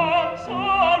 la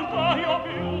consorte io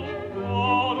più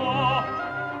non ho.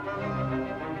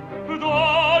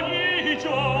 D'ogni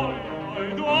gioia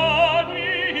e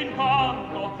d'ogni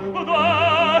incanto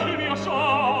del mio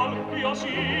sol io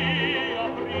sia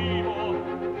privo,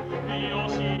 io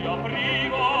sia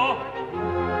privo.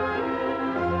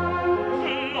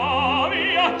 La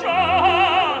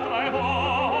viaggiata è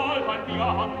volta in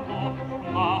pianto,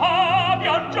 ma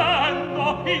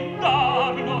piangendo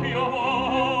indarno io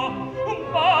vo,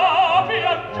 ma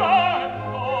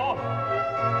piangendo,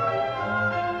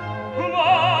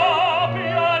 ma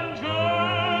piangendo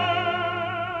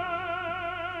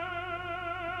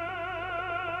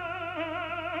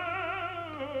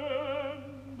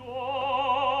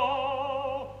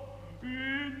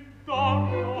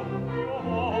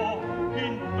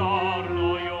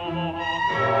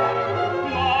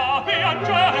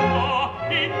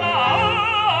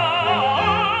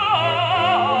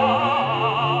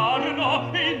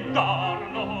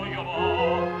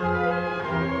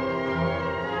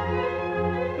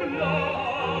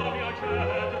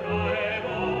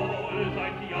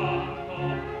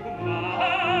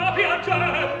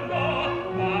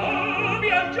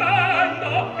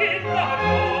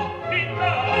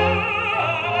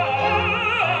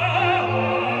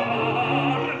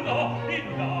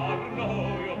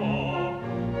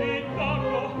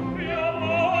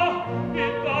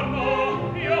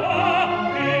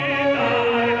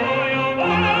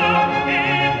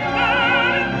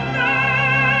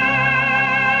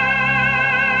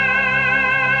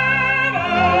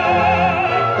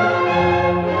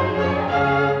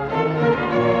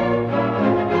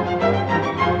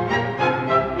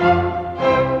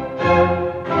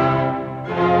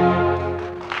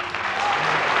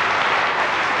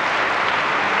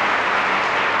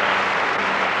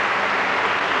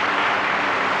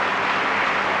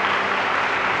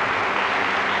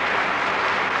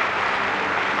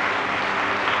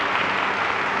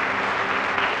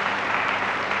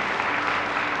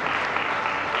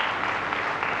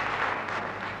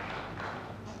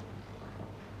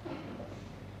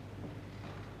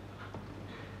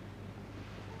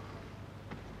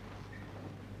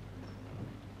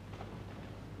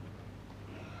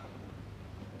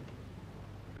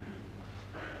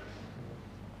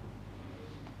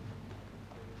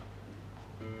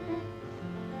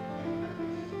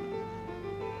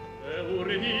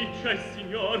Euridice,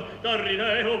 signor, dal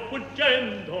rideo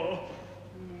fuggendo.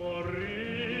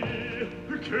 Morì,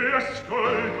 che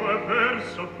ascolto e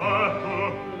verso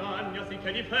fatto. L'agnosi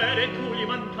che di fede tu li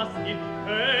mancasti,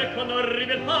 e con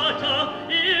orribile faccia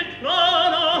il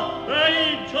trono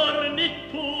e i giorni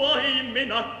tuoi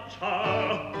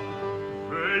minaccia.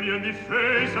 Veni in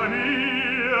difesa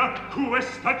mia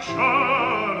questa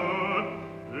ciara,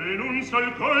 e in un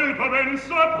sol colpo ben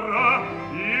saprà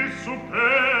il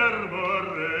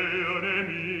superbo reo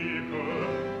nemico.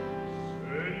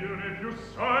 Se io ne più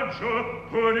saggio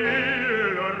punì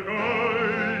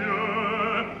l'orgoglio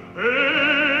e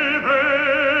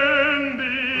vendicar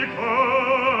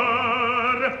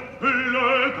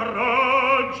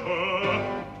l'oltraggio.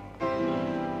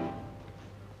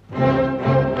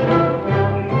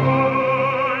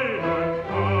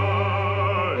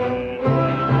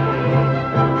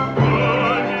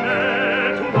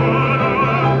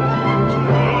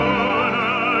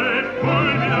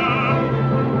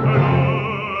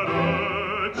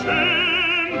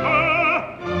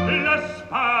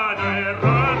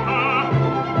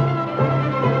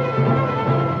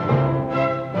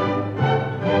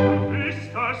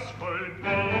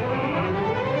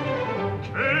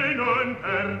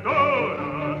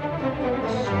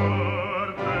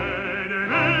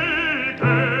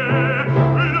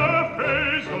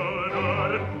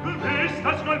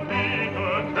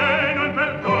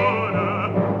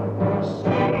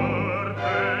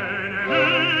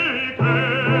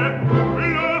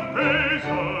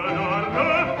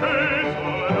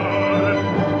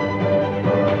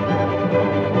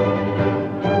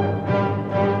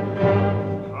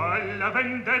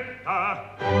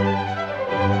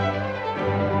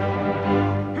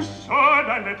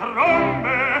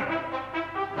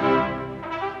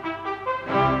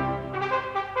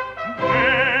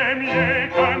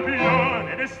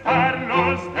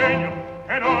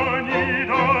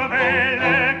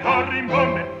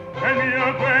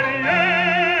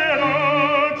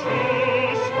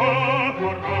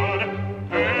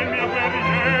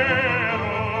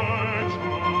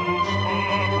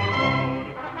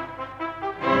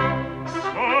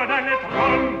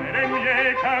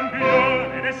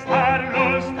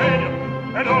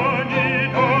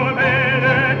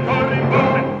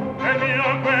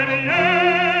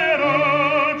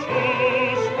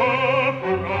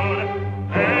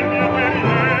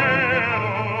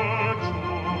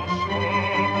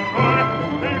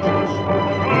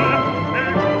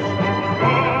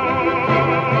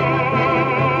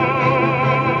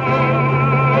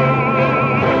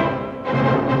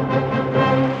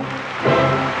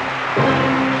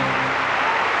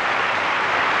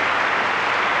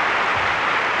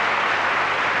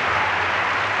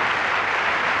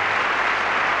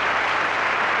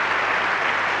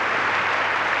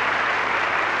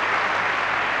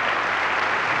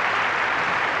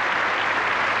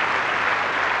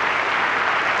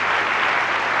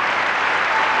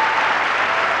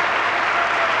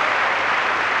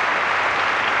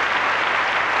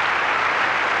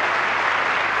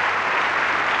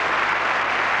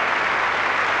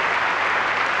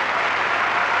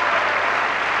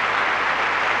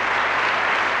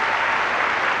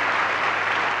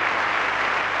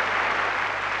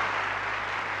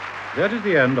 That is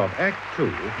the end of Act 2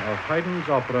 of Haydn's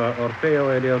opera Orfeo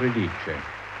ed Euridice.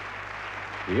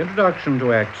 The introduction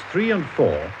to Acts 3 and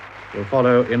 4 will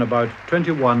follow in about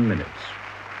 21 minutes.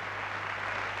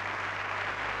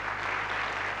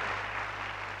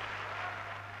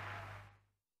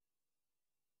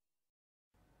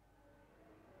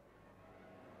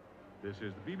 This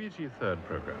is the BBC Third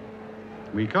programme.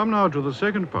 We come now to the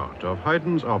second part of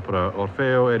Haydn's opera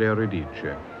Orfeo ed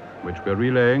Euridice, which we're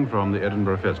relaying from the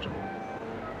Edinburgh Festival.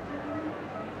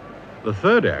 The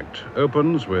third act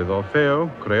opens with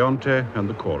Orfeo, Creonte, and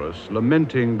the chorus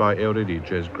lamenting by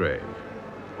Euridice's grave.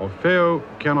 Orfeo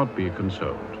cannot be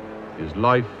consoled. His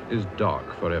life is dark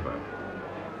forever.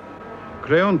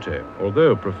 Creonte,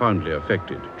 although profoundly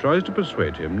affected, tries to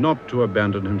persuade him not to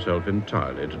abandon himself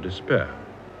entirely to despair.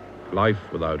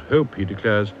 Life without hope, he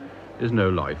declares, is no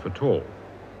life at all.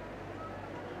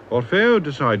 Orfeo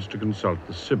decides to consult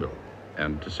the Sibyl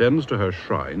and descends to her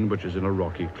shrine, which is in a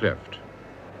rocky cleft.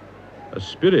 A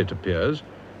spirit appears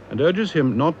and urges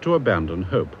him not to abandon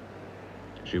hope.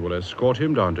 She will escort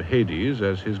him down to Hades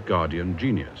as his guardian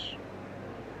genius.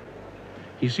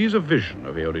 He sees a vision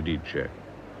of Euridice.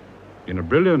 In a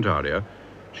brilliant aria,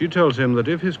 she tells him that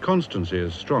if his constancy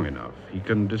is strong enough, he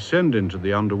can descend into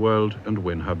the underworld and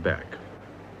win her back.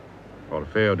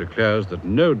 Orfeo declares that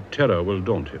no terror will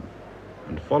daunt him,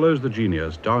 and follows the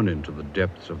genius down into the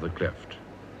depths of the cleft.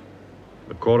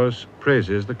 The chorus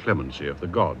praises the clemency of the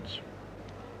gods.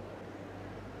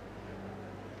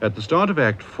 At the start of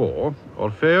Act 4,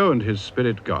 Orfeo and his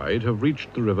spirit guide have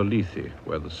reached the river Lethe,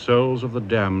 where the souls of the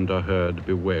damned are heard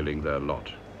bewailing their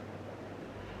lot.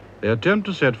 They attempt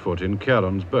to set foot in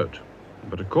Charon's boat,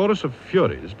 but a chorus of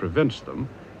Furies prevents them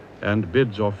and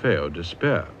bids Orfeo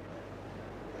despair.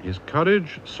 His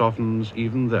courage softens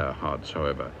even their hearts,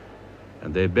 however,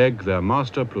 and they beg their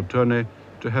master Plutone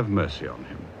to have mercy on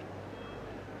him.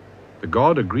 The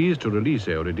god agrees to release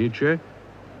Euridice,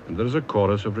 and there is a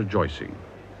chorus of rejoicing.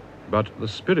 But the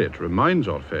spirit reminds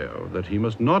Orfeo that he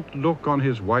must not look on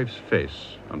his wife's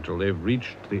face until they've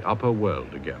reached the upper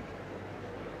world again.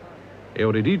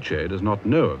 Euridice does not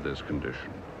know of this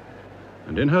condition,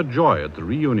 and in her joy at the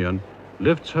reunion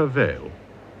lifts her veil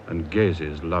and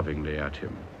gazes lovingly at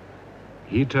him.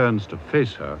 He turns to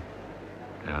face her,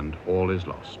 and all is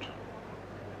lost.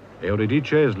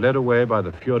 Euridice is led away by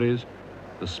the Furies,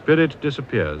 the spirit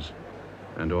disappears,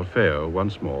 and Orfeo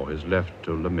once more is left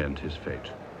to lament his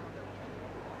fate.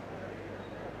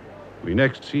 We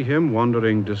next see him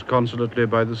wandering disconsolately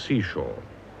by the seashore.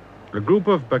 A group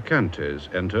of bacchantes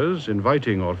enters,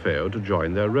 inviting Orfeo to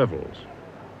join their revels.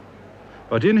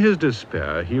 But in his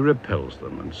despair, he repels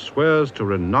them and swears to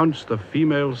renounce the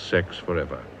female sex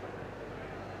forever.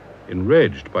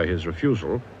 Enraged by his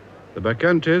refusal, the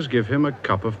bacchantes give him a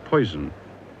cup of poison,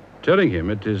 telling him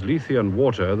it is Lethean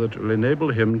water that will enable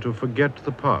him to forget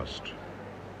the past.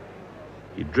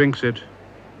 He drinks it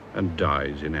and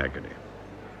dies in agony.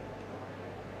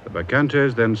 The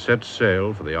bacchantes then set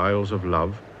sail for the Isles of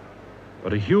Love,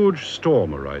 but a huge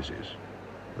storm arises.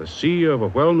 The sea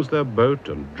overwhelms their boat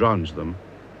and drowns them,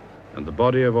 and the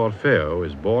body of Orfeo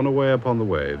is borne away upon the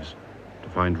waves to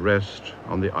find rest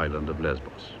on the island of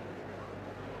Lesbos.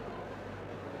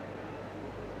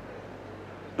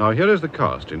 Now here is the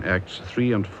cast in Acts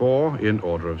 3 and 4 in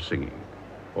order of singing.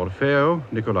 Orfeo,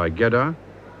 Nicolai Gedda;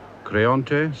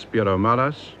 Creonte, Spiro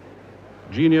Malas;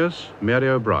 Genius, Mary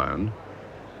O'Brien;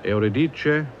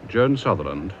 Euridice, Joan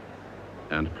Sutherland;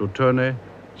 and Plutone,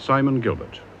 Simon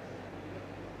Gilbert,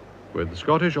 with the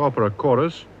Scottish Opera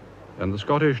Chorus and the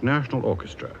Scottish National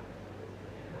Orchestra.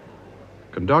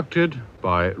 Conducted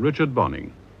by Richard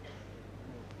Bonynge.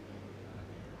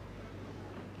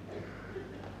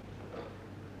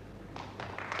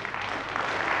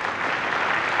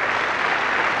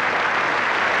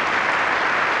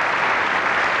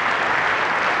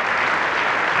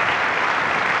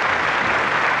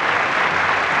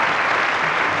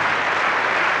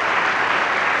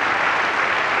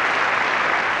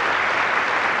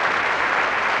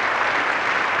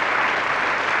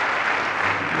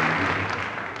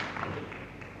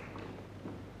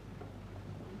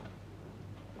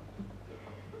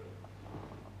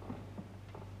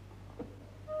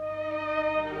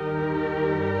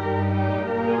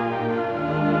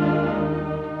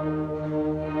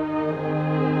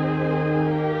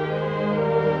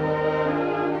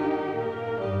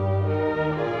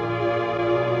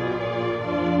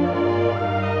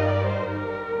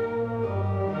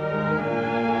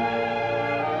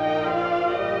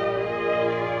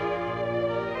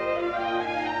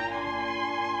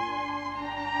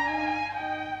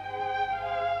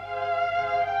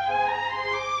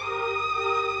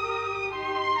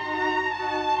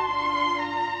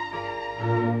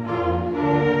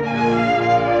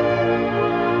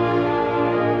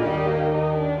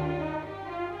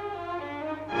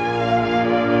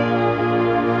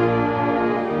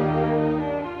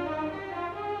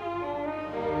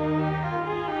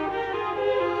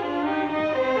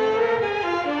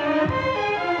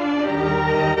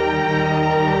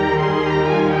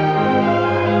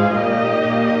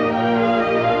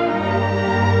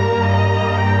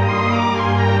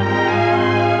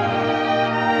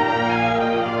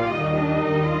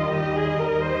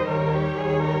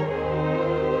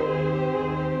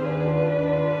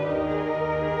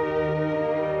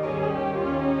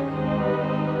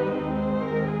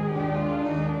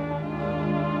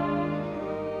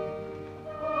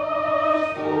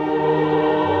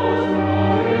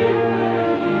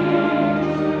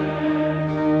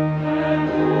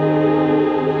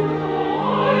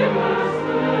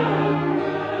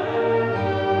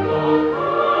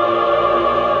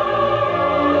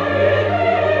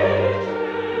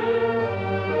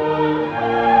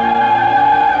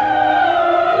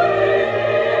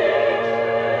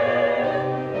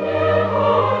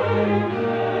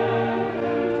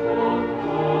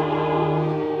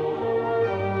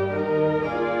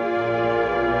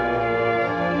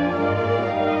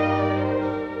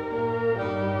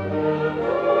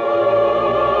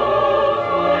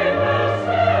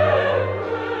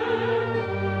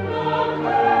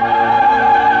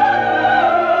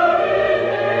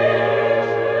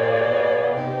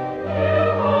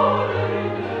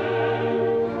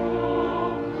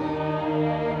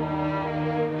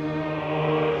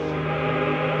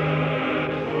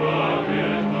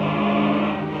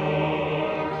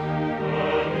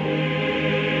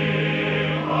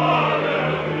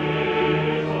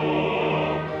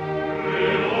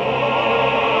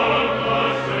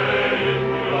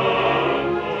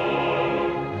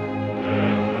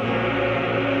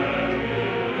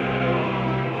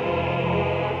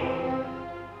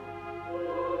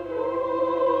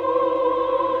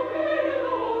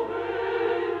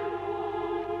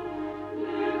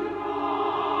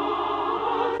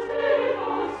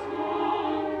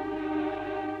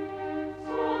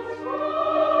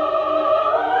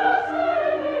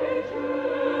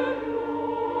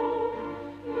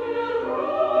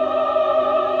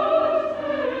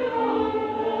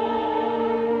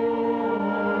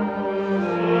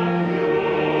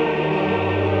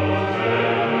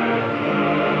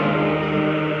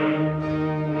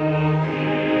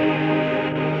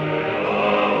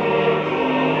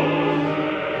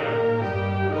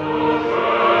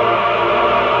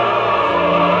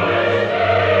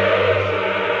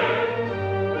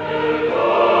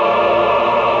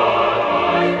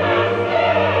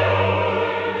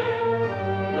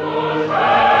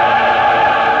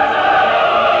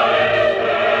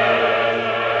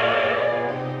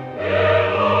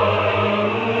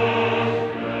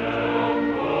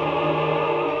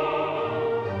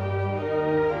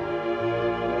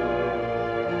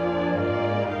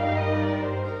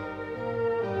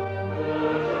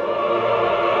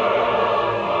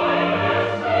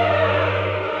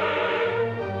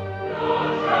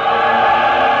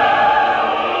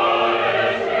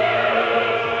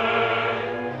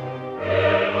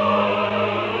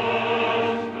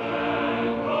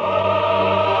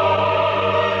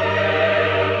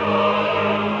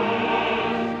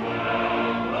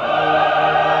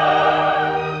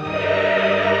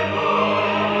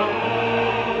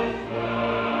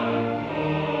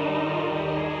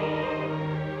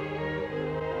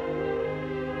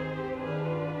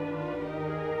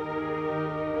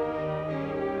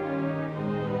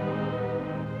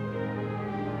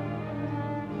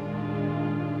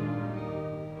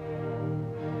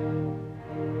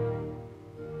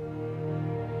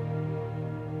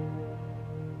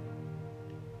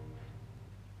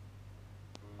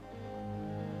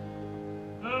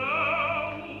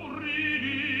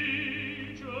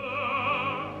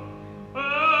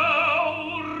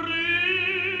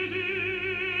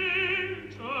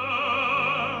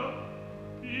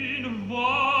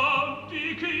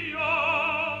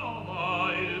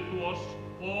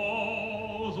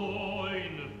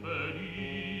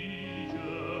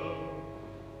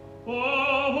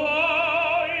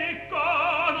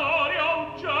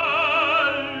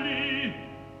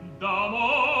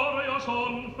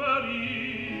 son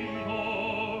ferito,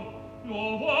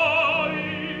 lo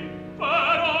vuoi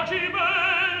feroci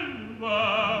belve,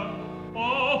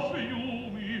 o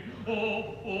fiumi, o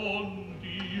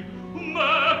fonti,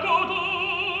 meco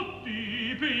tutti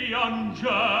piangete,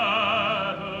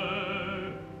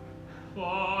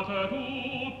 fate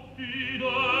tutti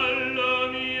delle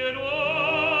mie note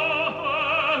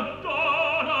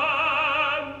dolenti,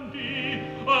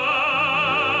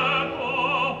 eco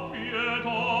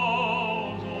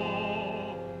pietoso,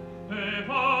 e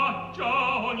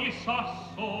faccia ogni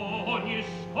sasso, ogni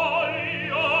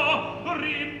scoglio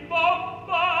rimbombare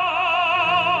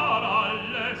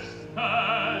alle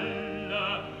stelle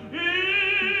il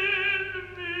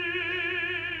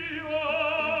mio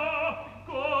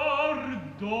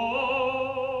cordoglio.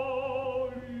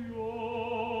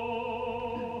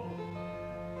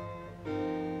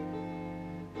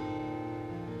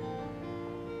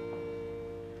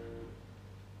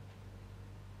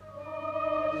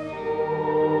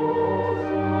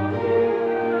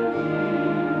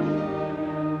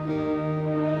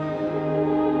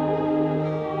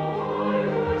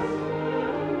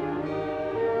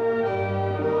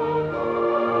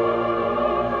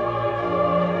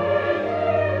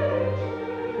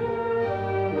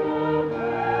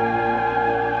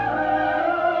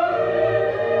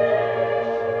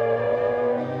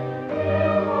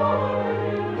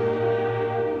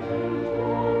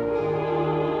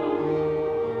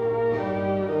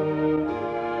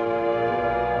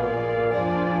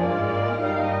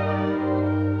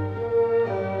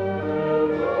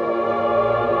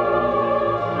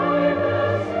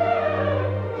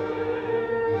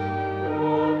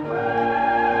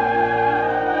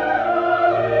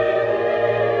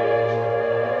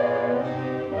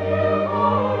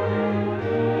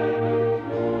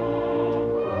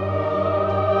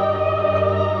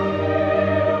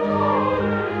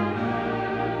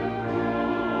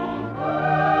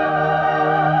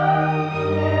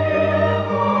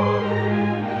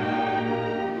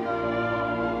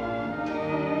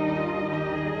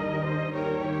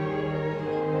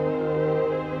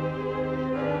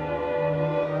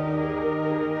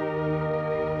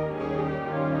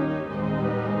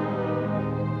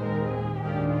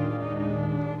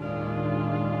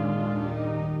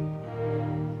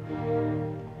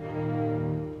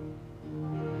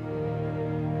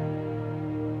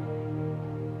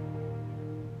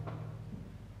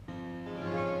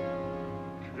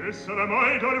 Che sarà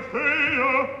mai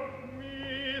d'Orfeo?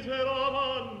 Misero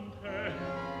amante,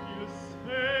 il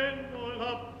senno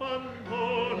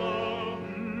l'abbandona.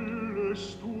 Il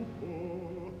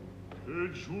stupo,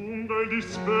 che giunga il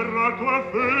disperato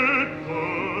affetto,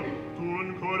 tu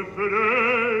ancor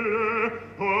fedele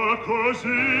a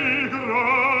così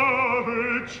grave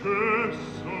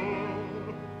eccesso.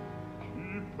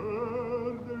 Chi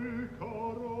perde il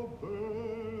caro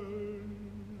ben,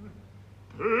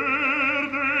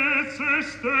 perde se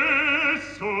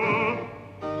stesso.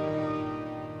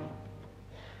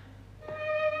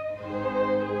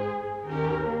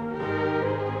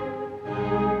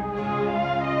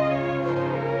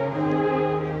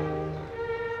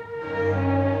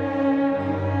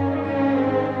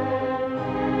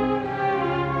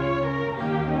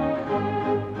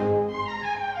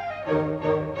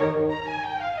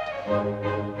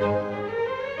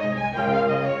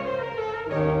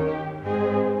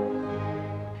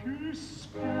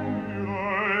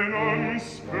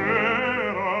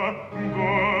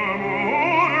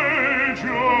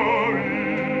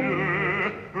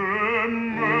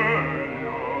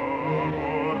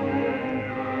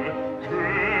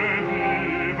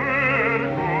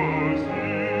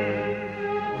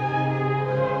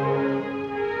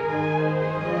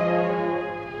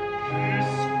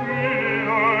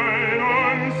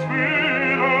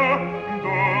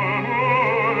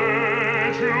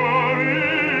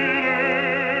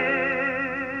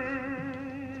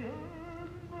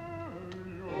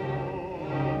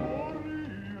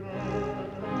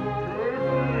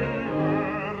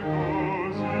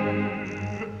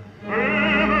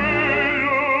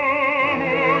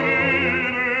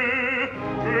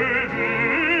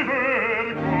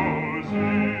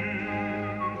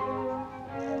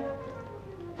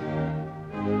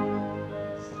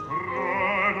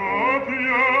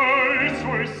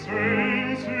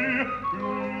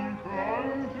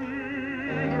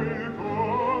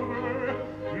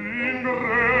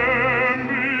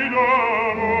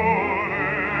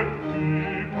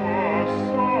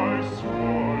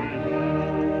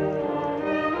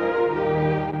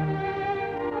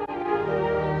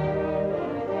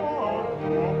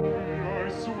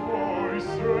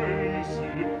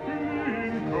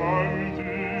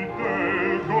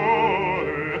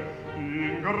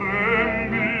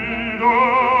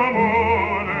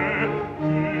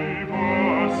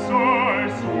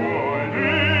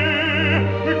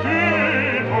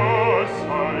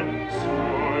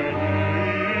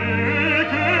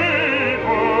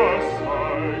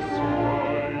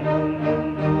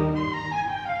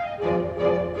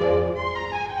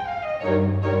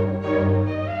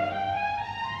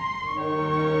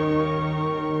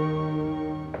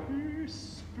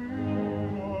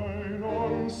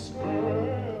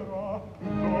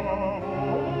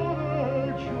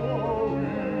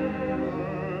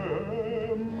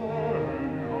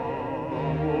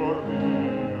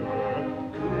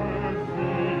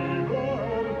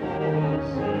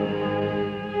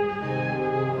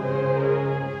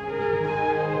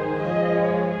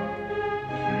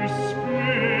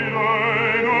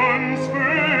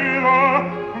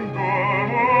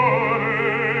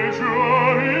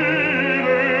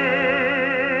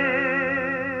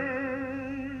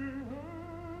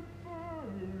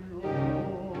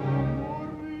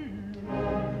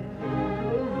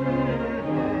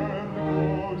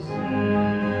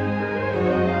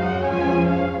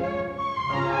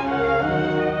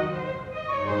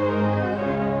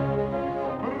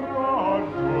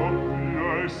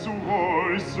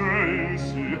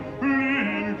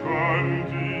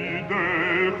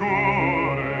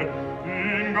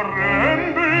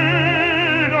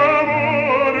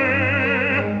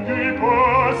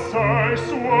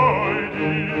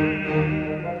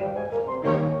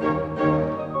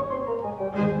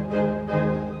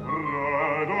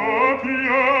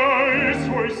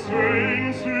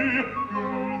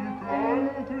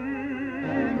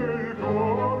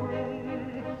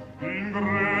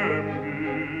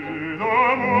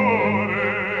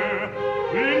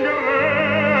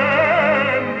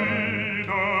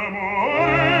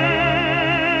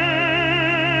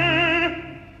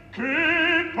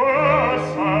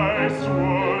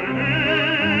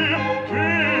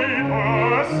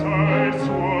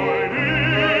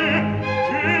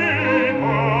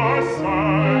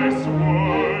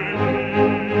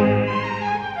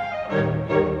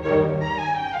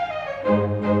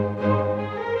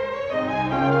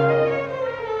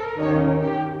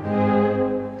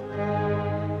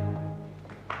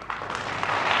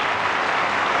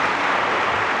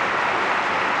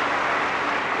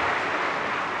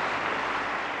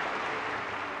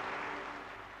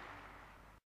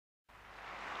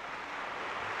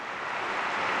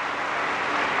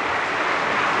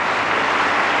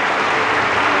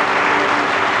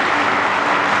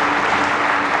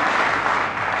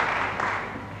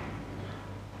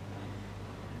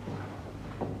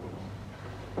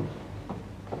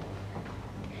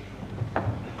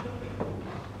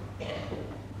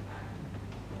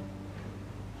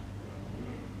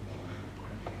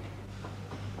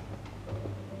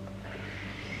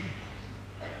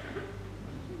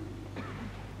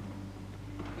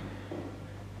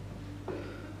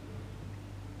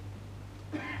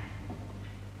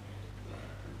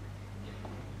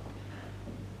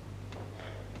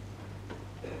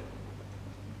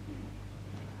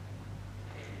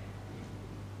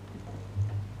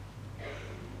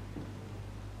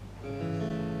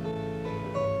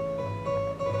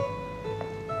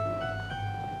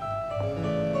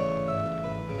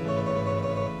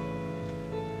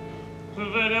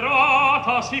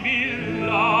 Venerata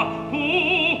Sibilla,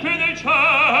 tu che nel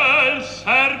ciel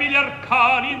servi gli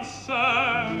arcani in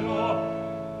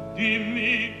seno,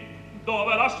 dimmi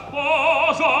dove la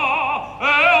sposa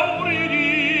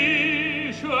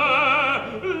Euridice,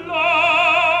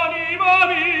 l'anima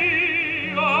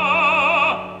mia.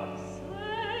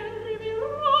 Servi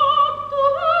rotto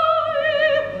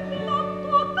lei, la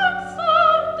tua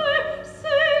consorte,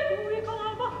 segui con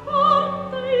alba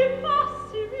forte i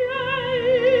passi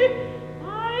miei,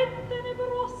 ai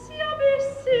tenebrosi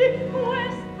abissi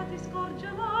questa ti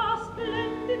scorgerà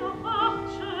splendida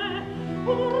faccia,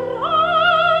 un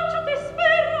raggio di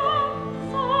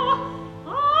speranza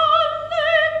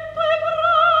alle tue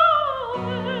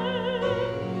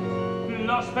brave.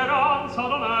 La speranza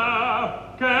non è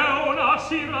che una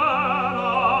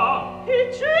sirena. I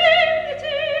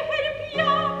cimiti e i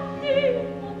pianti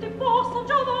non ti posson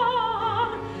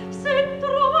giovare, se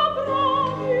trova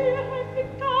bravi e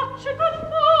efficace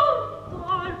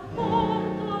conforta il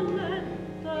porto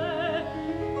allente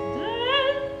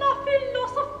della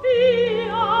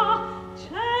filosofia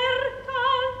cerca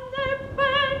ne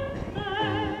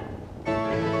bene.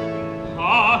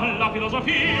 Alla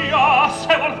filosofia,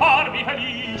 se vuol farmi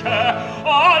felice,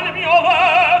 al mio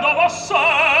vedovo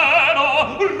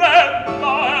seno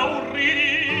renda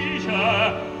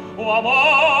Euridice, o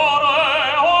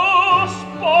amore o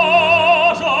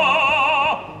sposa,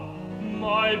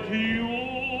 mai più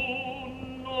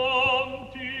non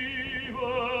ti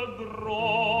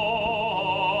vedrò.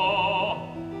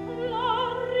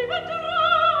 La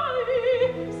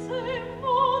rivedrai se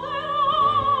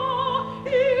moderà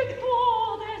il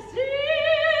tuo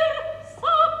desir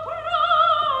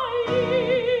saprai.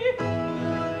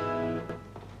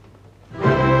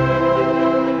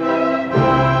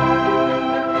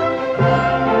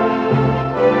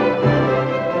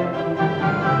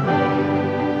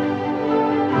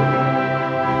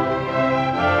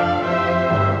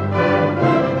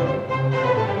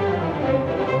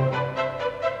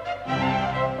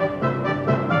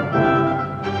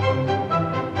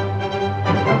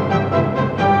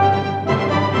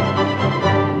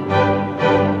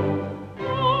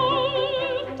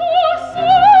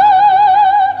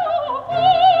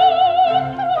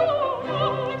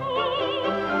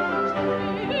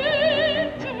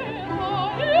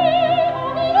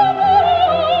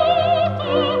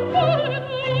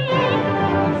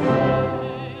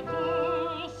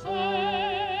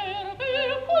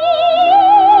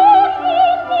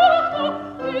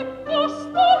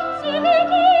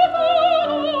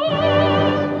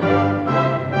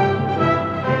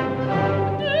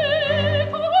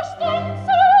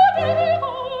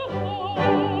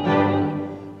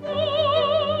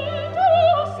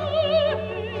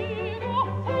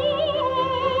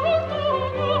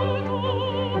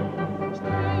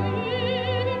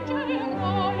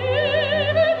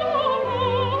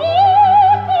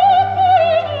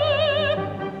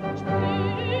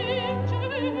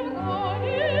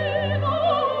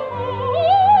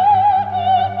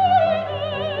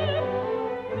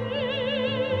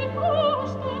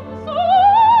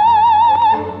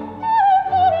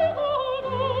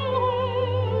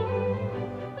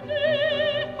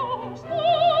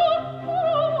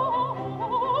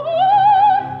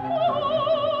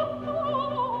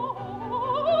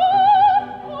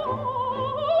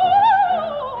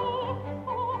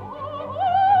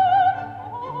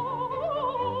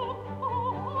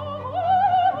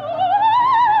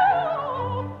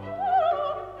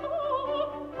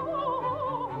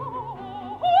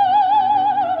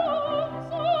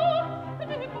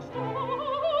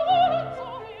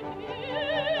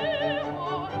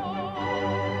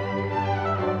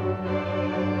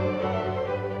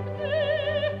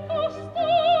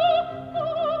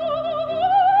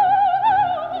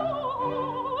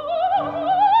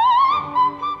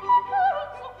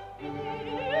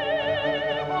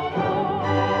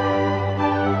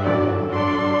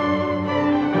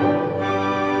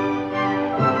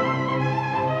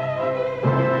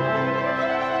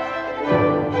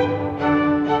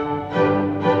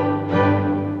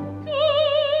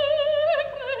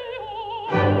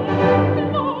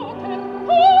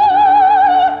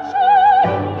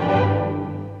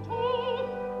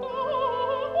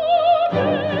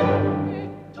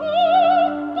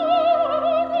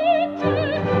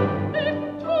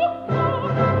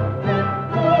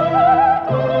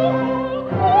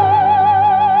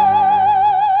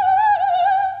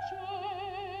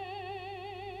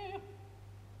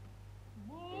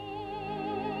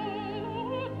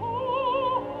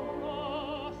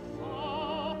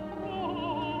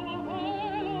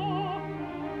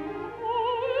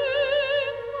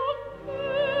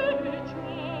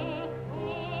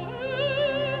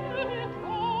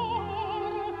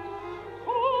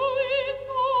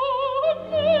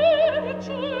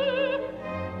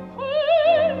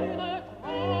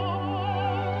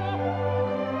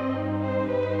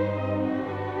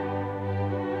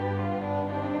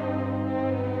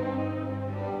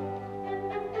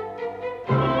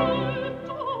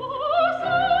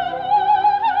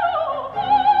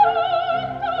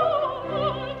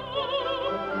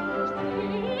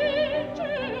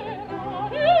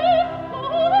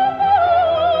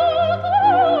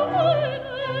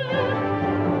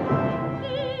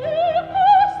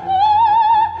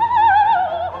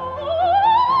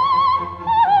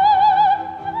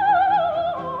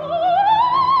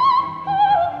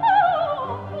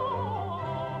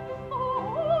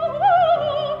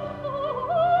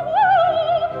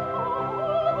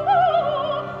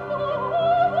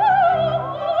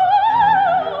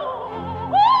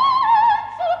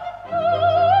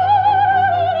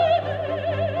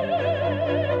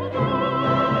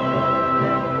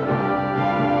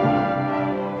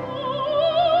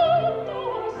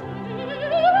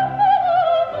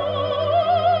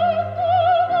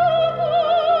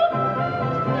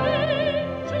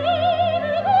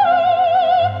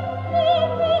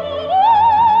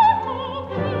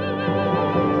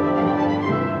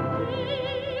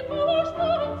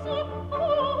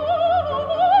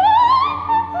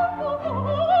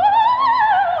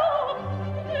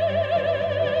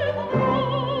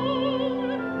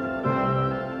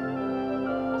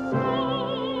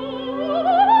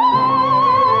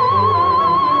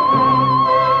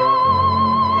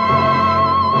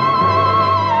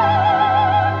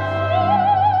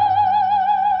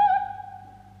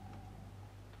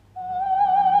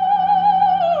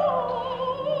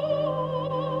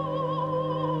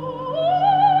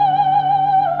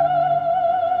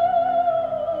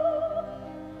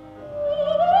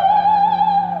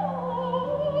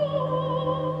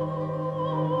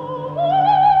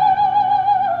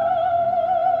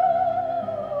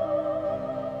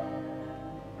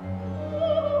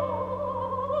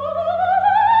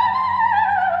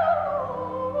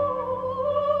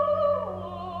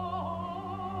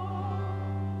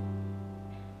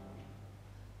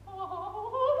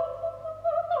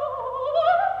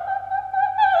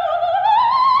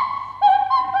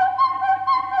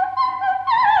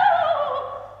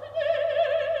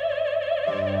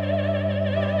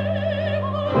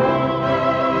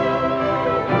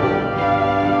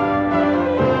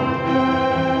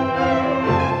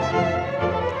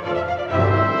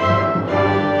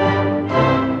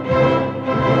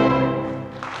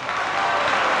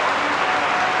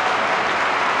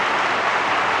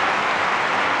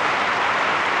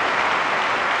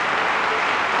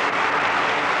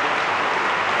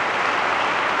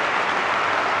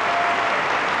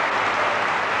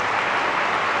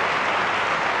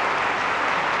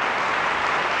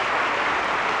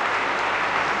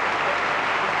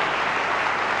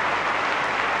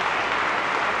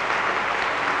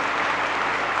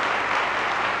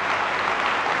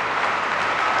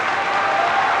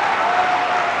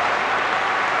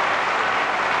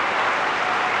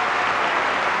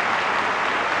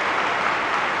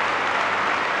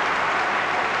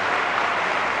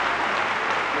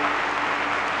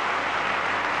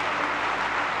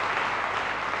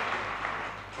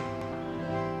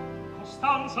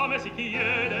 stanza me si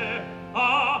chiede,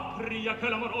 apria che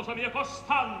l'amorosa mia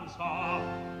costanza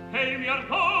e il mio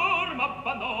ardor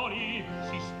m'abbandoni,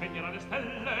 si spegnerà le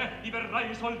stelle, diverrà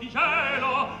il sol di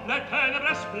cielo, le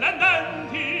tenebre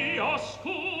splendenti,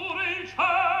 oscuro il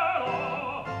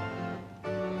cielo.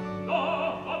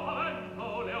 Dopo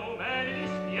pavento le umeni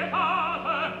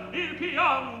dispietate, il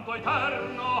pianto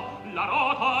eterno, la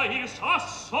rota, il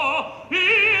sasso,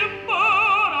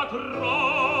 imbaratro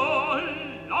l'Averno.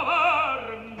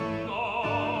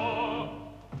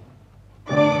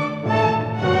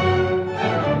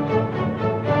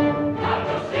 La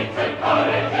giustizia in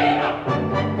cuore gira,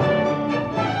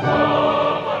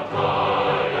 oh,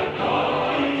 battaglia,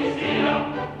 noi sia,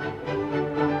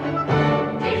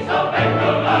 ti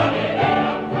sovvengono la linea,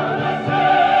 sole senza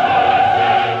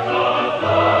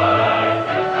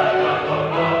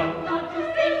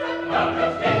la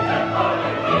giustizia in cuore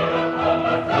gira, oh,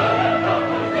 battaglia,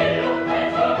 noi sia, ti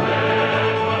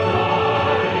sovvengono la linea,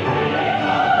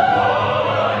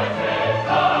 sole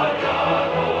senza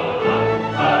dialoga,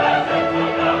 sole senza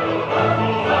dialoga,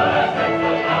 sole senza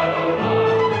dialoga.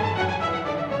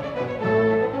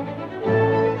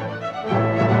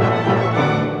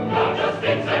 La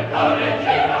giustizia in cuore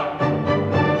gira,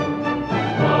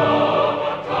 oh,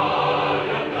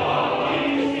 battaglia noi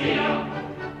sia,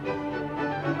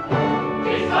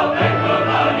 ti sovvengono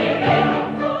la linea,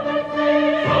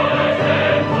 sole senza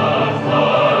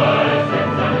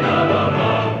dialoga.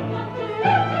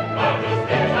 La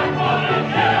giustizia in cuore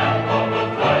gira, oh,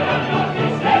 battaglia noi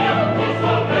sia, ti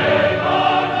sovvengono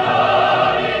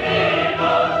la linea,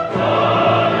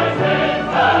 sole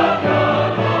senza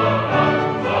dialoga,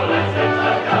 sole senza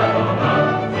dialoga,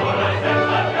 sole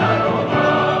senza dialoga.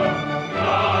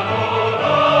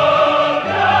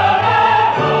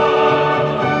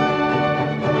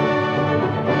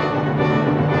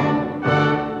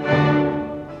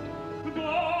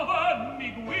 Dove mi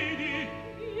guidi?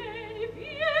 Vieni,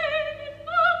 vieni,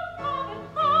 non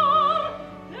paventar,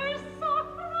 del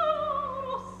sacro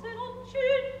oro se non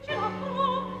cingi la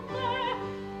fronte,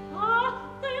 a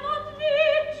te non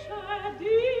dice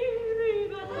di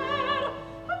riveder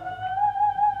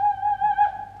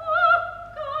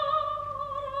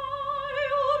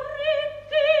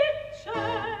Euridice.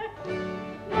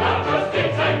 La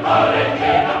giustizia in cuore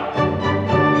gira,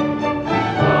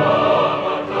 oh,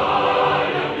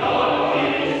 battaglia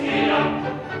noi sia,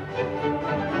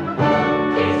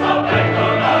 ti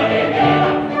sovvengono la linea,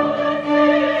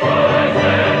 sole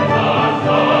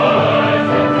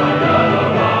senza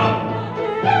dialoga.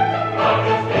 La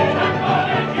giustizia in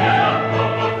cuore gira, oh,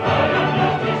 battaglia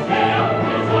noi sia,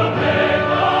 ti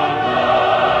sovvengono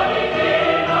la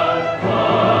linea,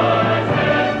 sole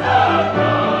senza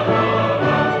dialoga,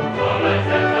 sole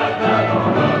senza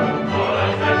dialoga.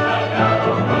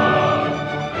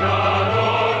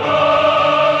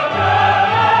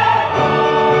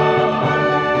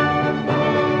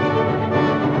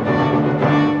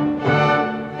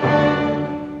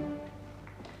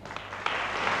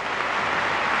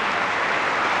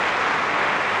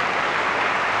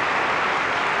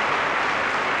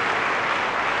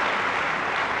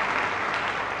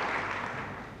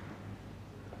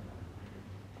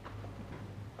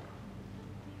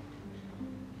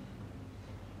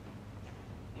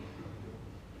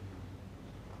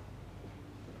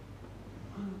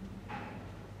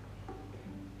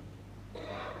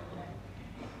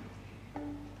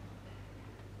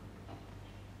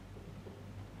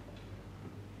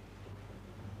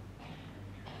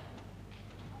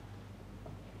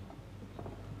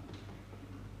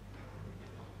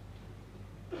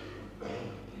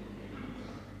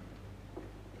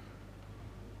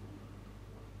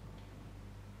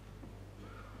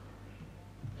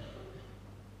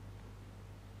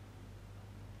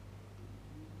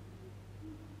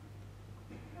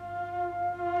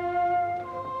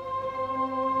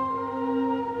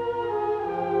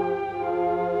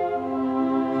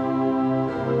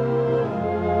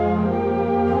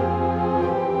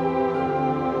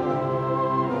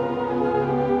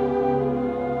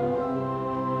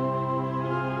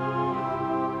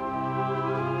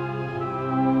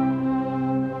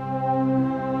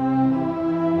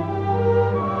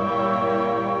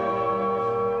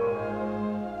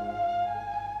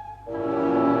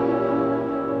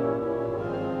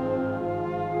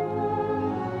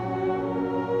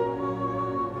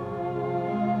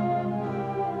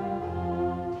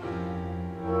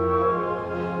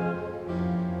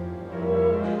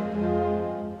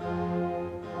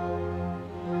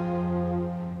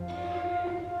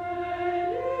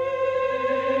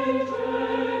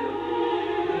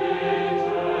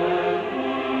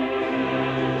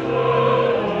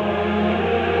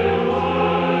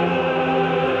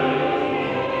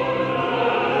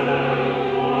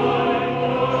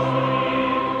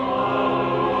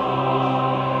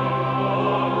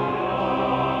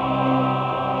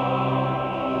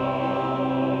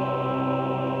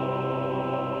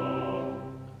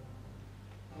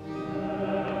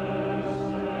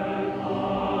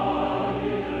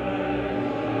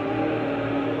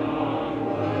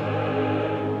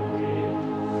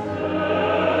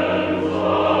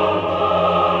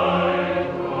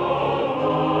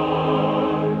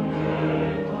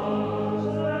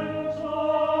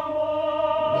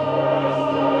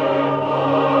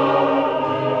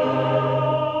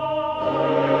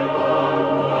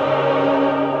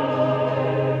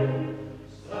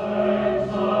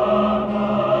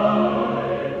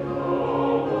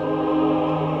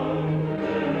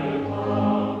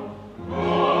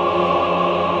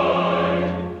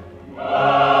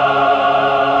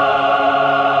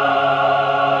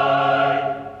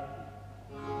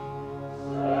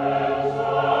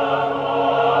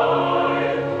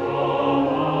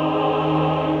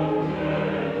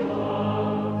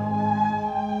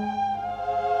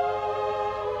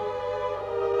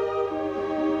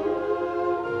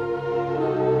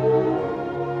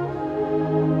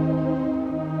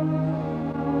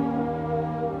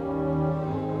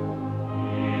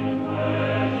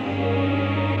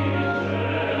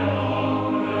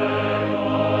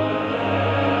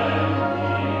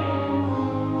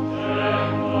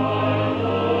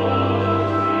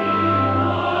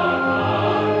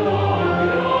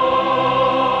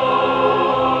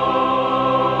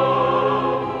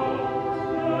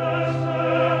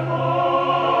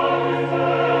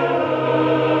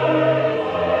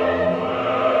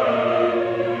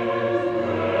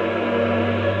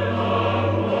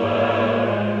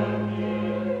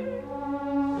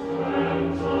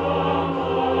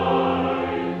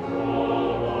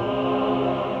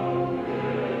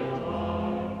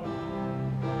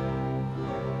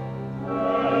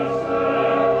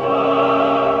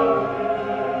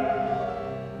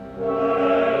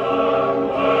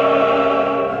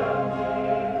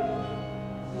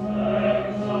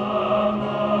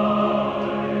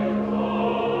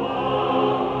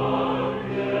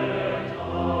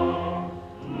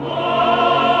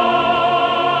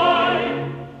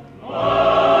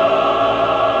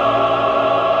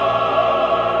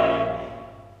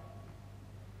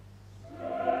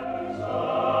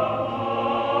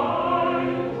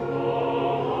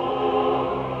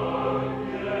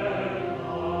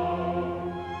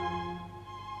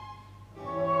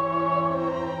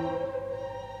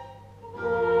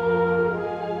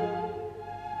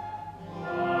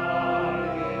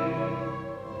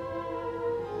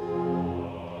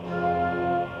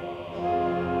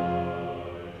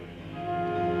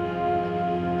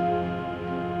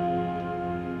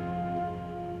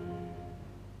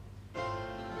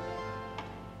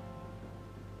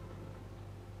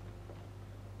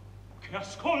 che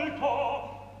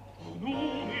ascolto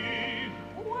nudi.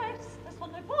 Queste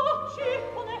sono le voci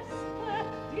funeste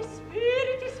di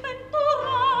spiriti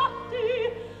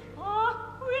sventurati,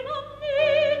 a cui non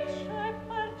dice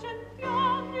per centi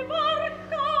anni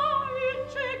barca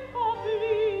il cieco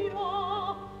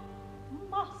via,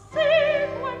 ma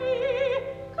seguemi,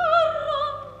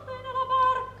 corrompe nella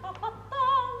barca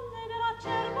fatale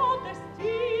dell'acerbo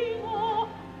destino,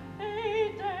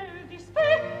 e del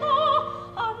dispetto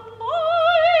a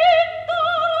noi dà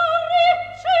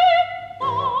ricetta.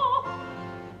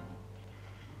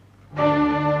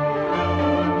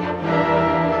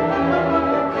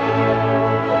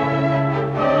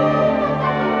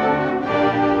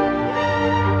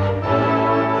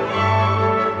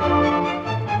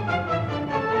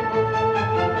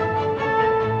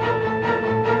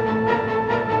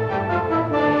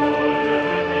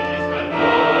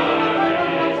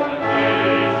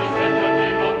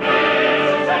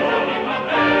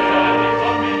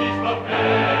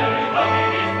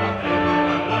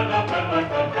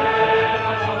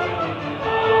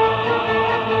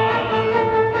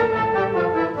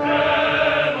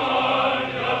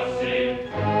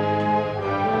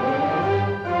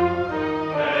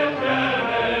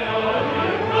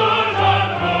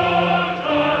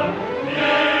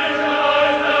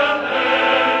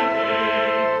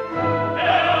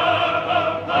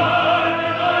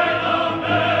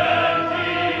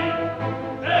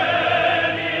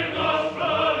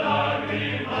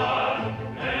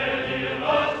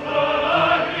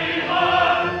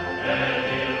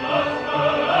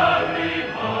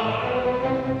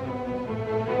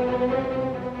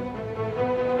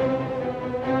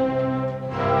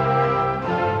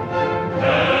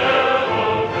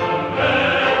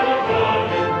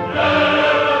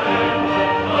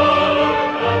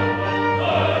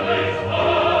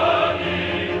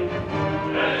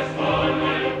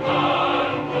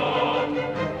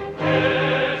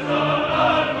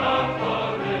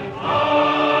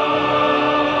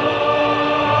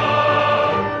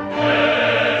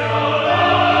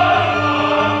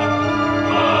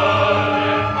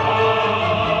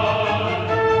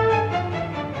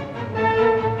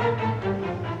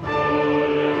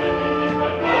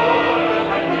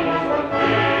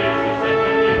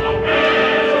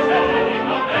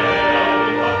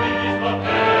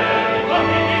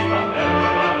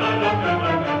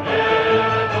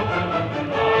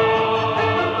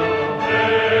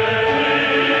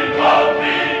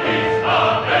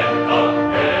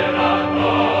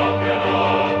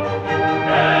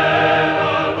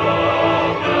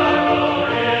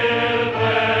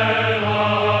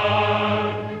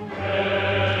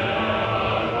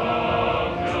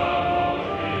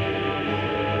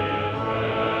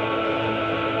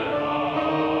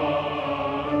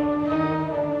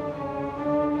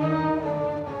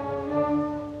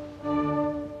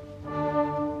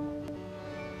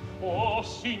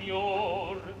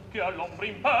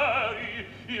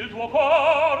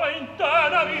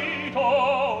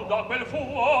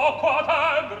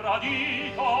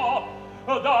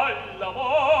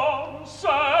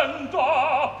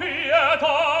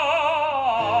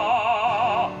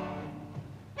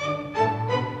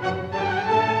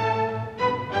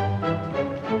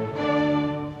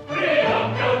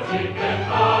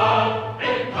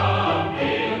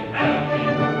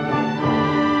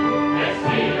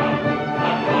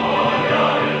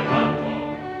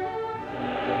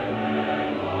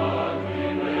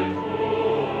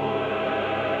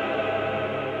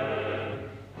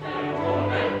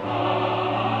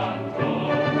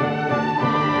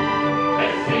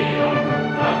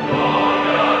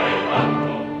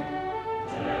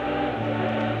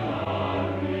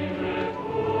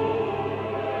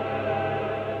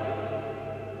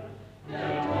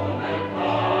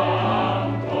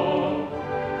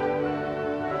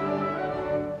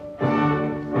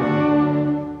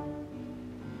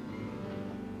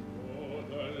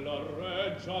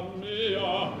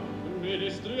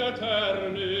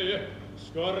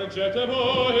 Scorgete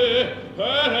voi,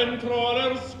 per entro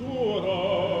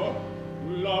all'oscuro,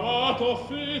 l'amato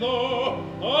fido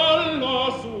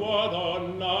alla sua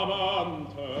donna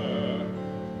amante.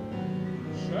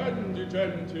 Scendi,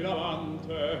 gentil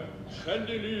amante,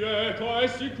 scendi lieto e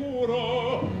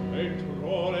sicuro,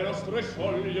 entro le nostre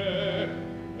scioglie,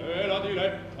 e la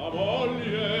diletta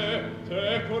moglie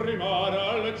te corrimare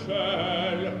al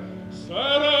ciel, sereno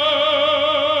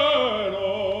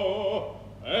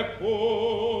e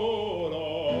puro.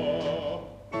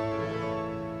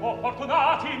 O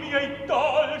fortunati miei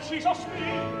dolci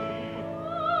sospiri,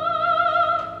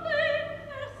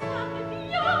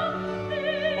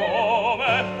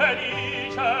 come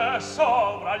felice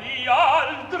sopra gli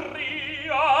altri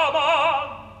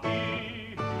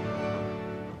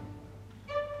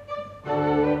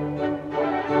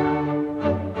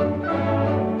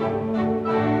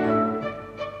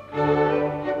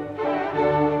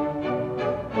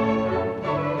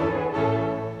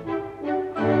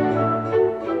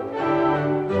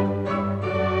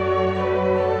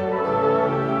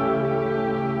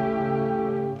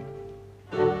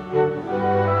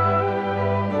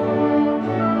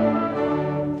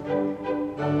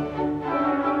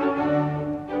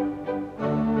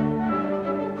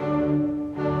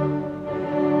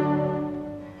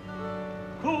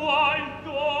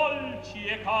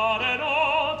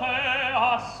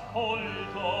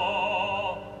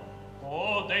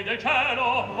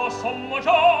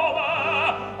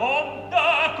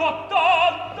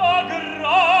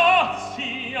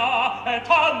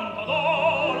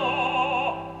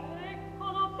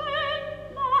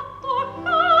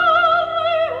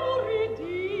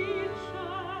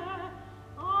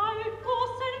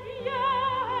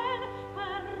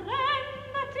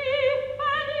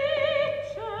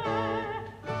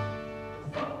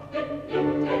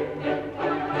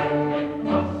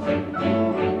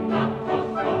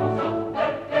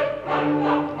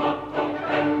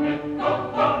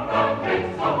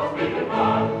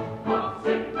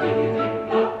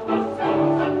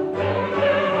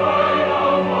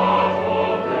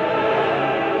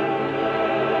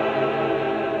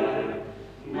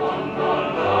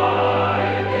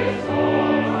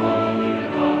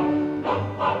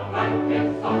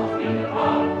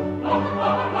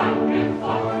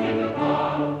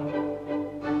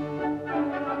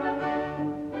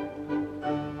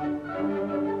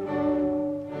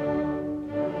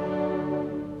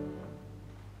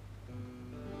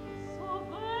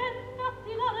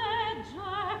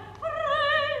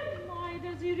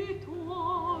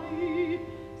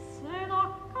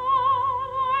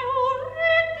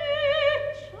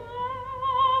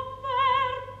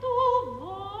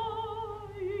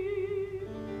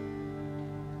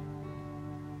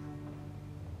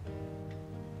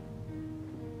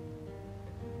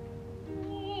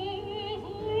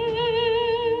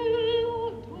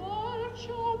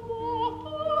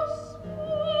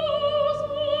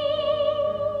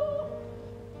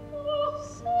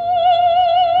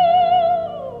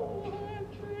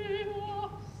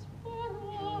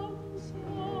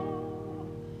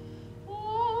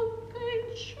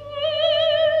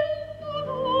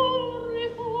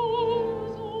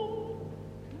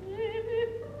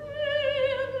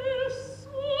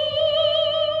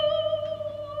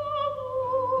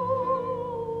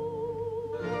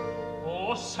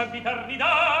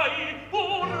sempiternidai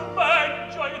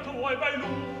urbeggia i tuoi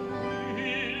bell'uri,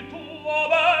 il tuo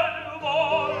bel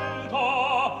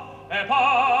volto, e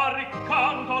pari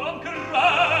canto non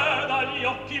creda agli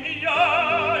occhi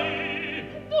miei.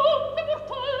 Dunque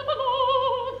mortal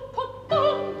valor, con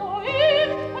tanto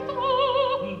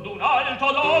il d'un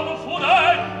alto don fu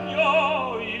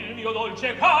degno il mio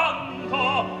dolce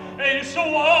canto e il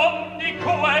suon di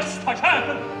questa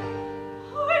gente.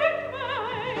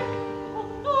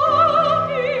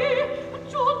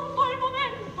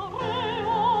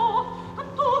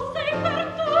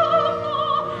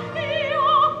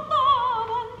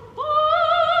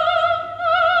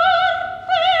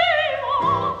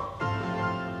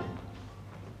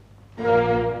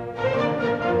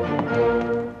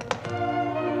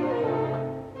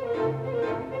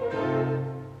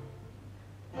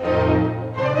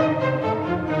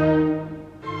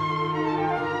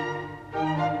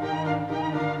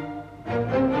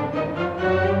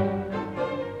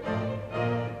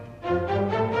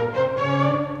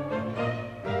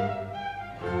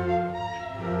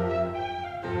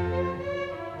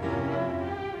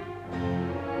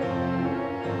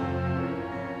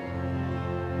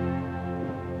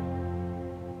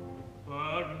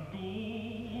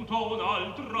 Oh,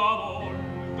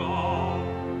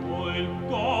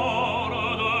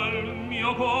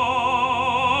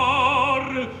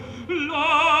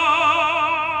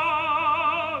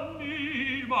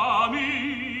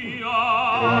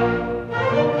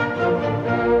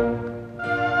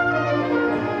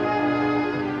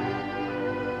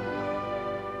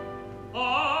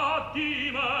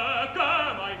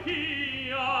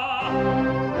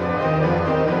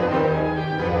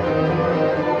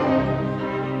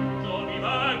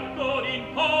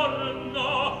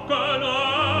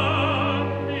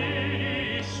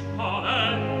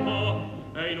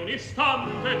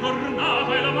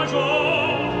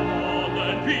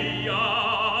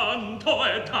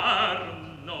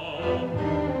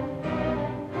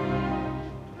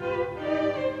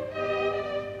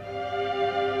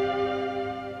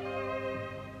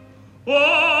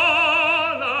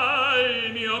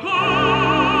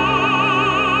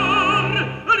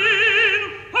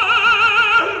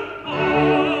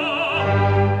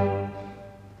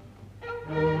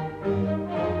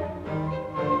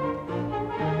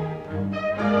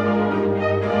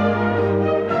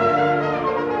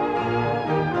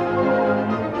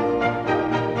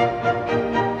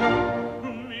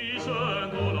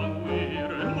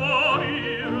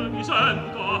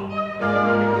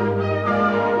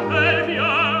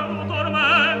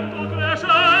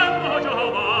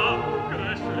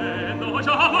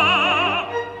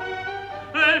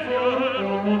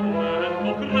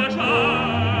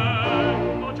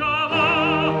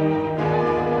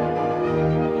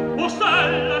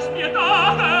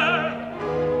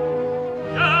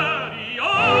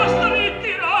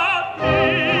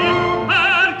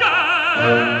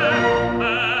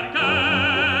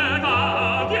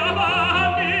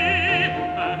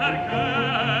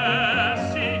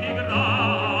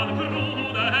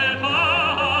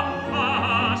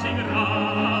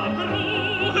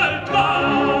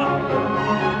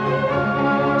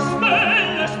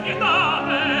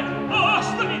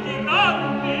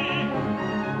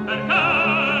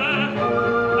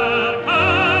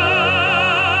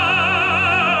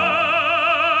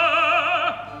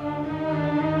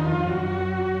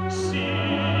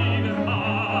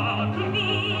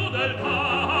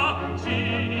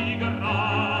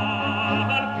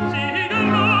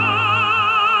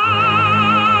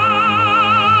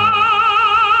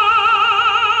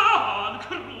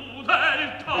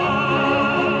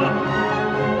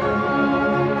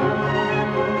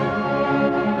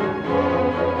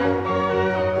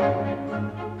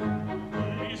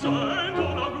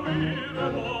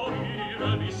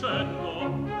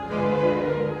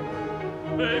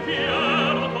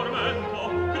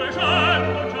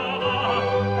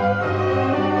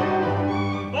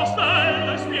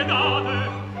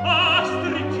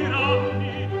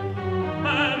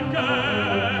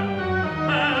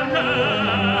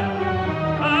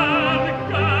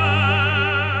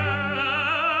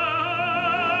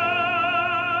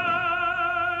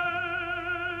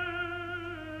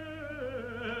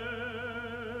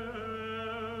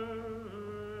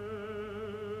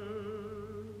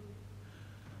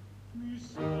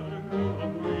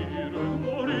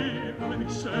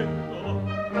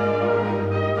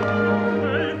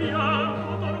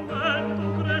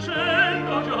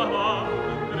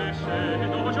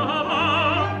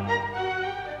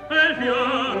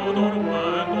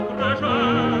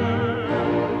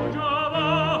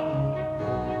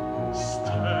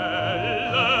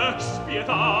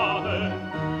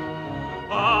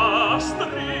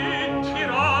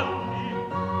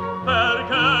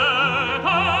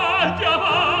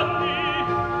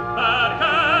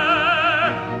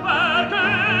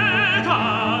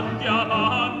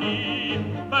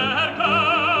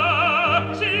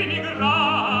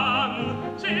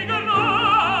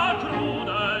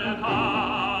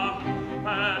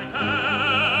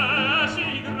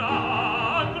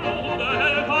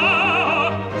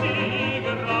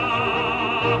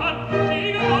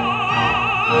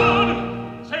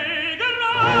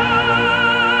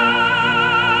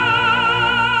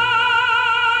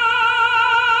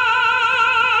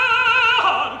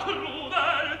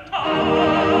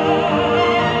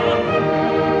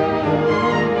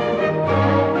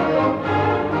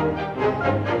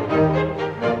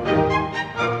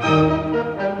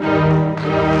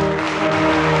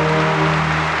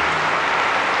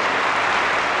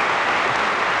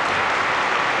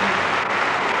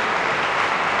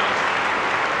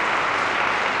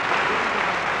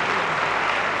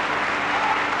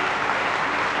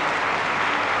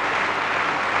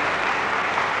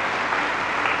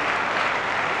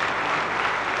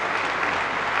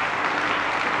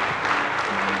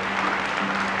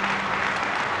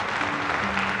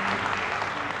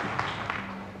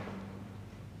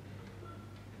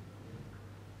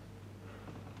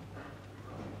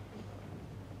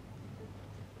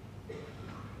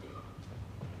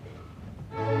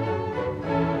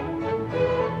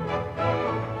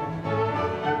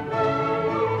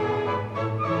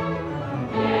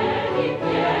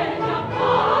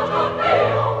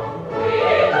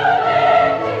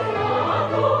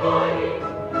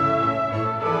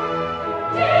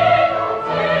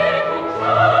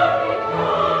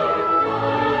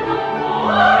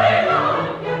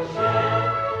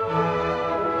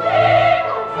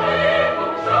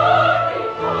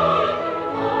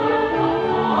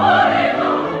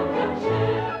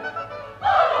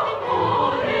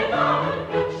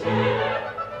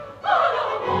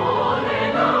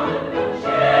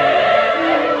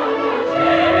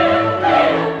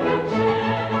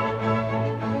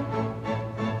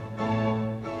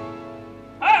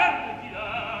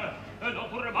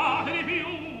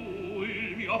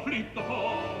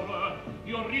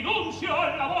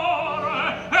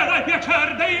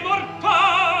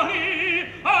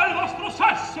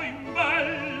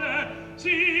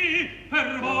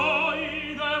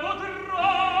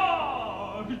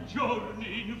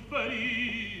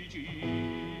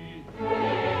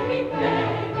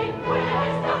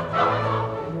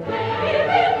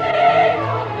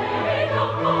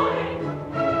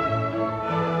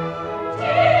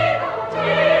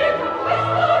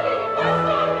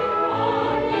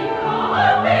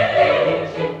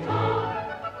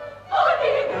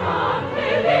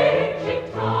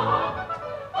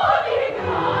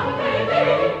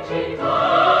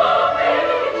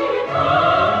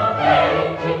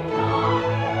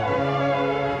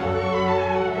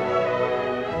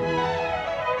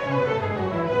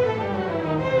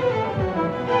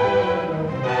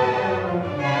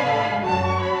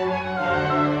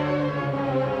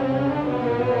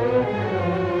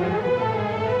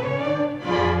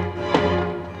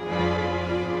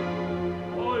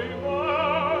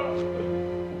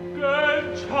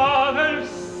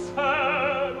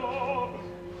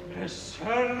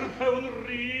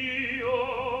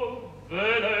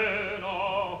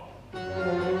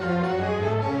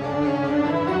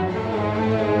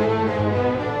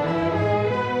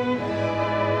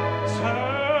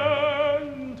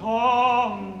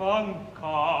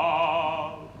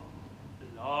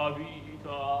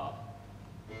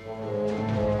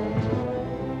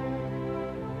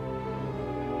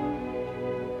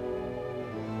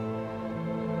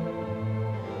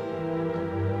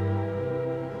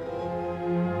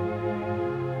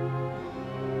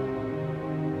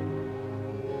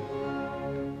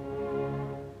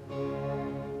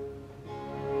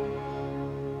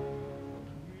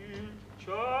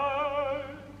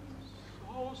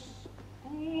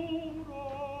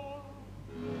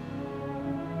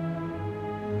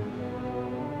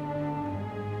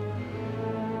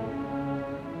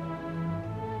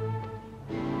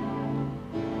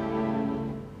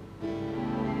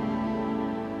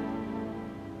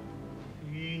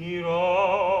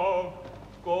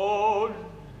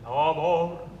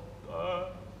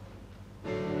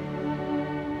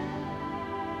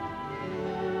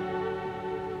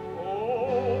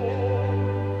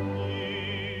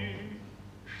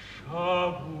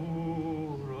 bravura.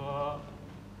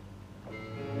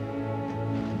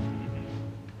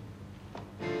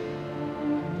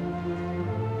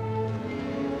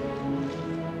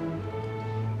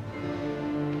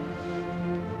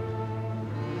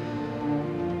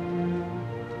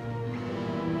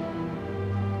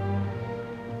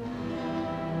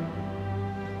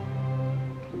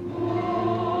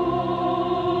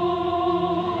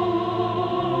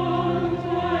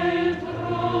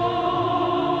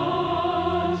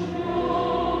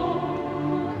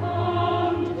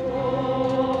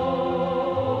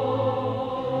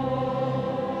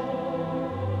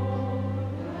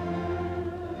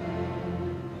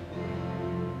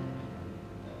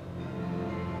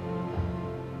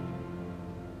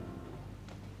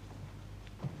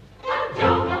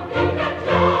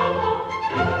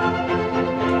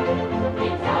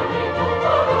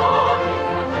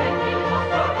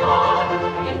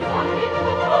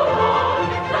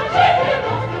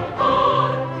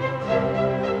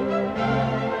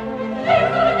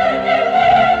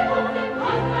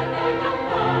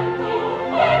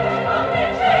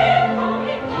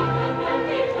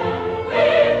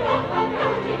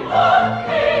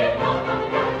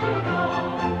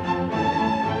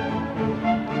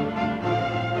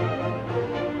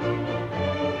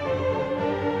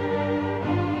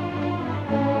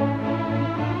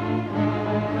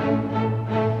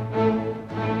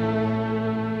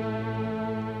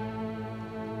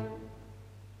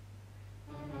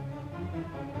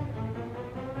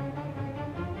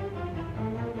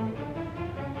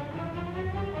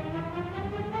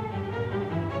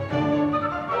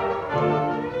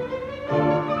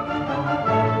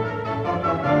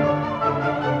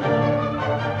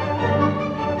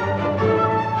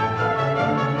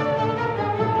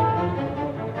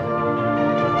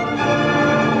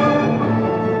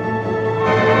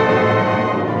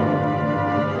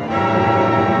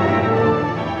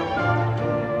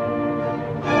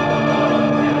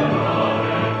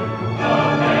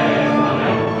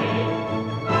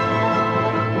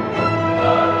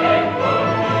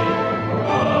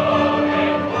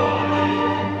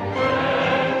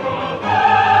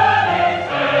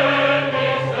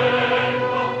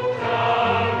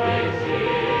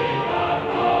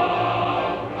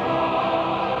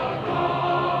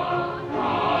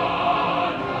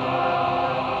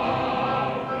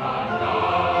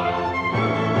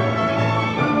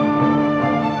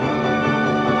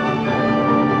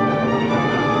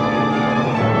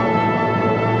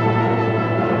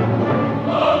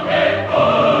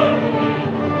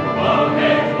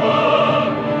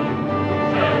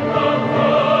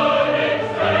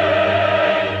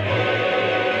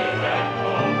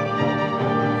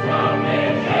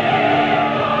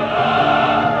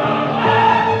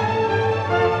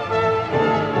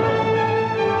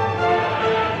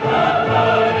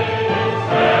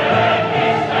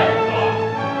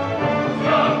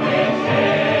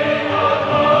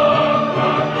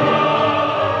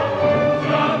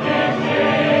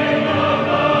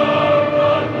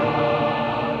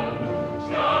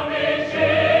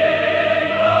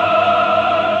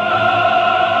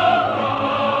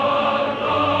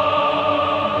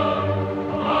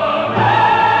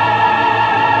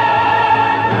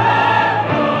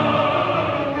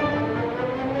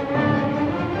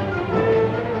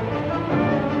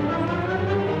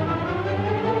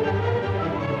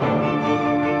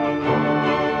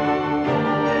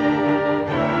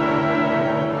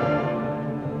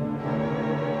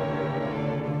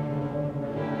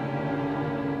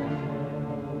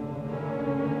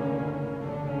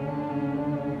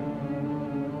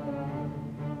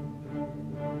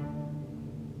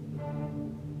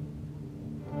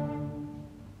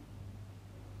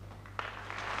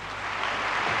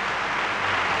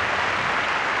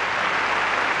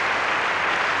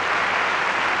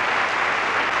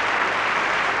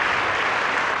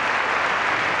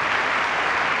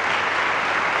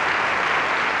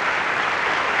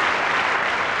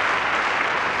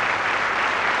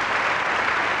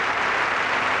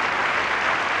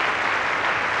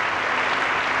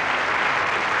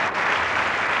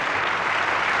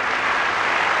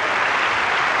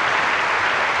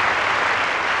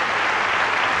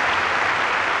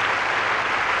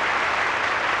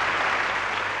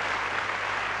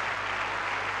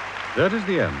 That is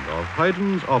the end of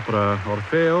Haydn's opera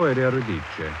Orfeo ed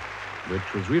Euridice,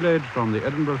 which was relayed from the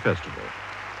Edinburgh Festival.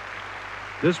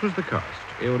 This was the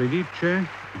cast: Euridice,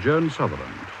 Joan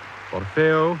Sutherland;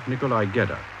 Orfeo, Nicolai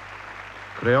Gedda;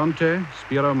 Creonte,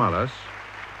 Spiro Mallas;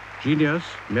 Genius,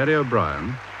 Mary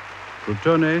O'Brien;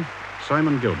 Plutone,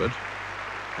 Simon Gilbert;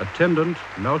 Attendant,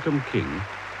 Malcolm King;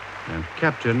 and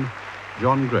Captain,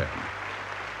 John Graham.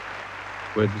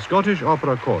 with the Scottish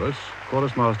Opera Chorus,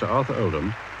 Chorus Master Arthur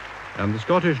Oldham, and the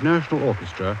Scottish National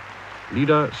Orchestra,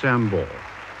 leader Sam Ball.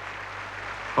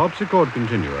 Harpsichord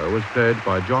continuo was played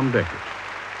by John Beckett.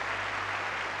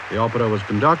 The opera was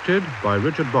conducted by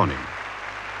Richard Bonynge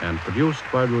and produced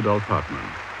by Rudolf Hartmann.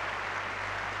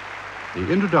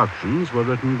 The introductions were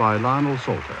written by Lionel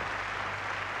Salter.